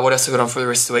 What else have I got on for the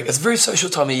rest of the week? It's a very social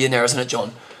time of year now, isn't it,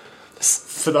 John?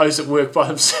 For those that work by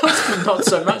themselves, not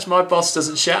so much. My boss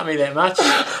doesn't shout at me that much.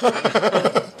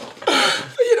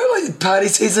 You know, like party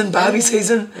season, Barbie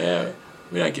season. Yeah,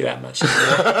 we don't get out much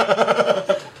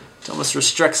anymore. It almost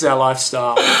restricts our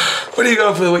lifestyle. What are you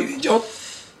going for the week, John?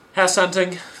 House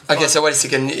hunting. Okay, so wait a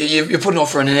second. You're putting an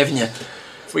offer in, haven't you?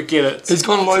 If we get it. He's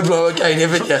gone low blow again,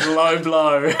 haven't you? Low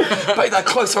blow. But they're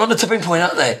close. They're on the tipping point,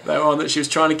 aren't they? They were on that. She was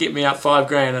trying to get me up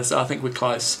 $5,000, and so I think we're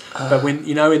close. But when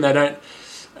they don't.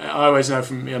 I always know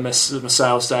from my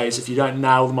sales days, if you don't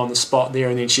nail them on the spot there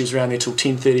and then, she was around there till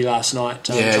 10:30 last night.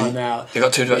 You've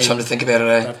got too much time to think about it,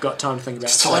 eh? I've got time to think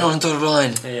about it. Sign on dotted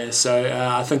line. Yeah, so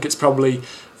I think it's probably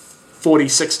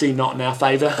 40-60 not in our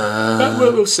favour. But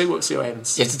we'll see what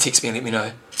happens. You have to text me and let me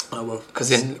know. I will. Because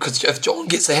if John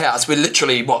gets the house, we're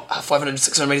literally, 500,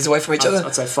 600 metres away from each other?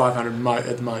 I'd say 500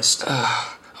 at the most.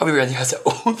 I'll be around the house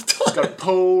all the time. It's got a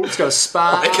pool, it's got a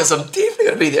spa. Because I'm definitely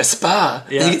going to be there. A spa.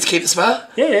 Yeah. And you get to keep the spa?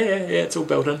 Yeah, it's all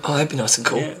built in. Oh, that'd be nice and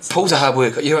cool. Yeah, Pool's a hard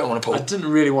work. You don't want a pool. I didn't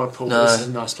really want a pool. No. This is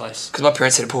a nice place. Because my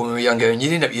parents had a pool when we were younger, and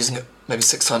you'd end up using it maybe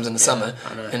 6 times in the summer.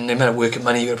 I know. And the amount of work and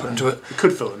money you got to put into it. We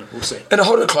could fill in it, we'll see. And a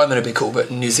hotter climate would be cool,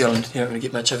 but in New Zealand, you don't really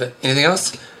get much of it. Anything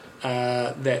else?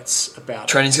 that's about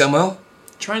Training's going well?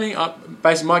 Training,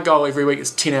 basically my goal every week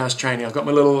is 10 hours training. I've got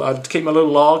I keep my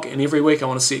little log, and every week I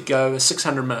want to see it go over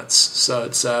 600 minutes. So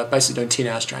it's basically doing 10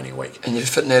 hours training a week. And you're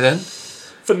fitting that in?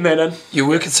 Fitting that in. You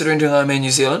were considering doing Ironman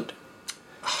New Zealand?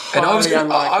 And I was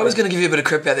going to give you a bit of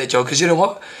crap about that, Joel, because you know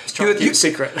what? You're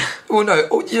secret. Well, no,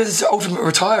 you're the ultimate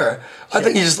retirer. I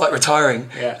think you just like retiring.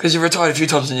 Yeah. Because you've retired a few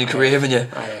times in your career, haven't you?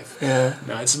 I have. Yeah.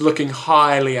 No, it's looking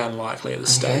highly unlikely at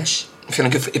this stage.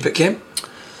 Feeling good for Epic Camp?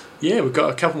 Yeah, we've got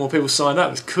a couple more people signed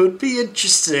up. It could be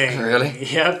interesting. Really?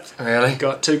 Yep. Really? We've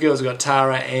got 2 girls. We've got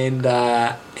Tara and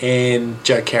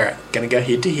Jo Carrot. Going to go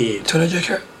head to head. Do you know Jo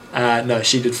Carrot? No,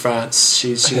 she did France. She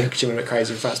went a bit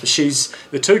crazy in France.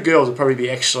 But the 2 girls will probably be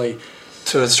actually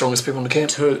 2 of the strongest people in the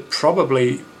camp.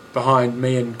 Probably behind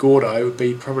me and Gordo would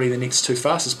be probably the next 2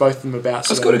 fastest. Both of them about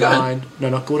sort of 9. No,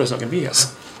 not Gordo's not going to be here.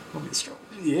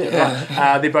 Yeah.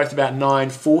 Right. They're both about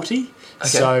 9:40. Okay.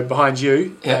 So behind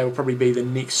you, they will probably be the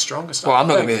next strongest. Well, I'm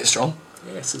not going to be that strong.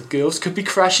 Yeah, so the girls could be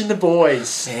crushing the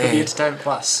boys. Yeah. Could be Entertainment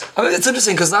Plus. I mean, it's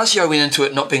interesting because last year I went into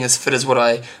it not being as fit as what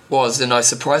I was, and I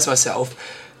surprised myself.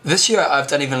 This year I've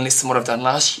done even less than what I've done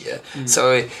last year.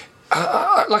 So,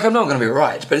 I'm not going to be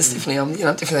right, but it's definitely, I'm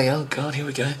definitely thinking, oh God, here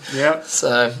we go. Yeah.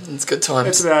 So it's good times.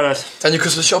 That's about it. Done your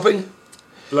Christmas shopping?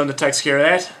 Belinda takes care of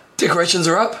that. Decorations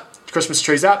are up. Christmas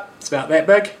tree's up. It's about that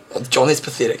big. Oh, John, that's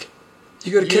pathetic.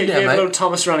 You got a kid now, mate. Little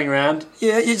Thomas running around.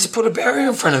 Yeah, you just put a barrier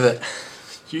in front of it.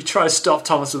 You try to stop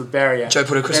Thomas with a barrier. Joe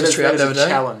put a Christmas tree up the other day.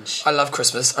 Challenge. I love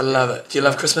Christmas. I love it. Do you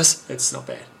love Christmas? It's not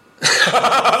bad.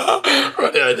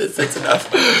 Right, no, that's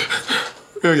enough.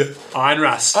 Here we go. Iron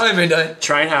Russ. Iron Man Day.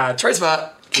 Train hard. Train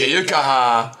smart. Kia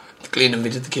kaha. Glenn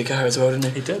invented the kia kaha as well, didn't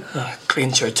he? He did.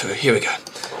 Glenn Show 2. Here we go.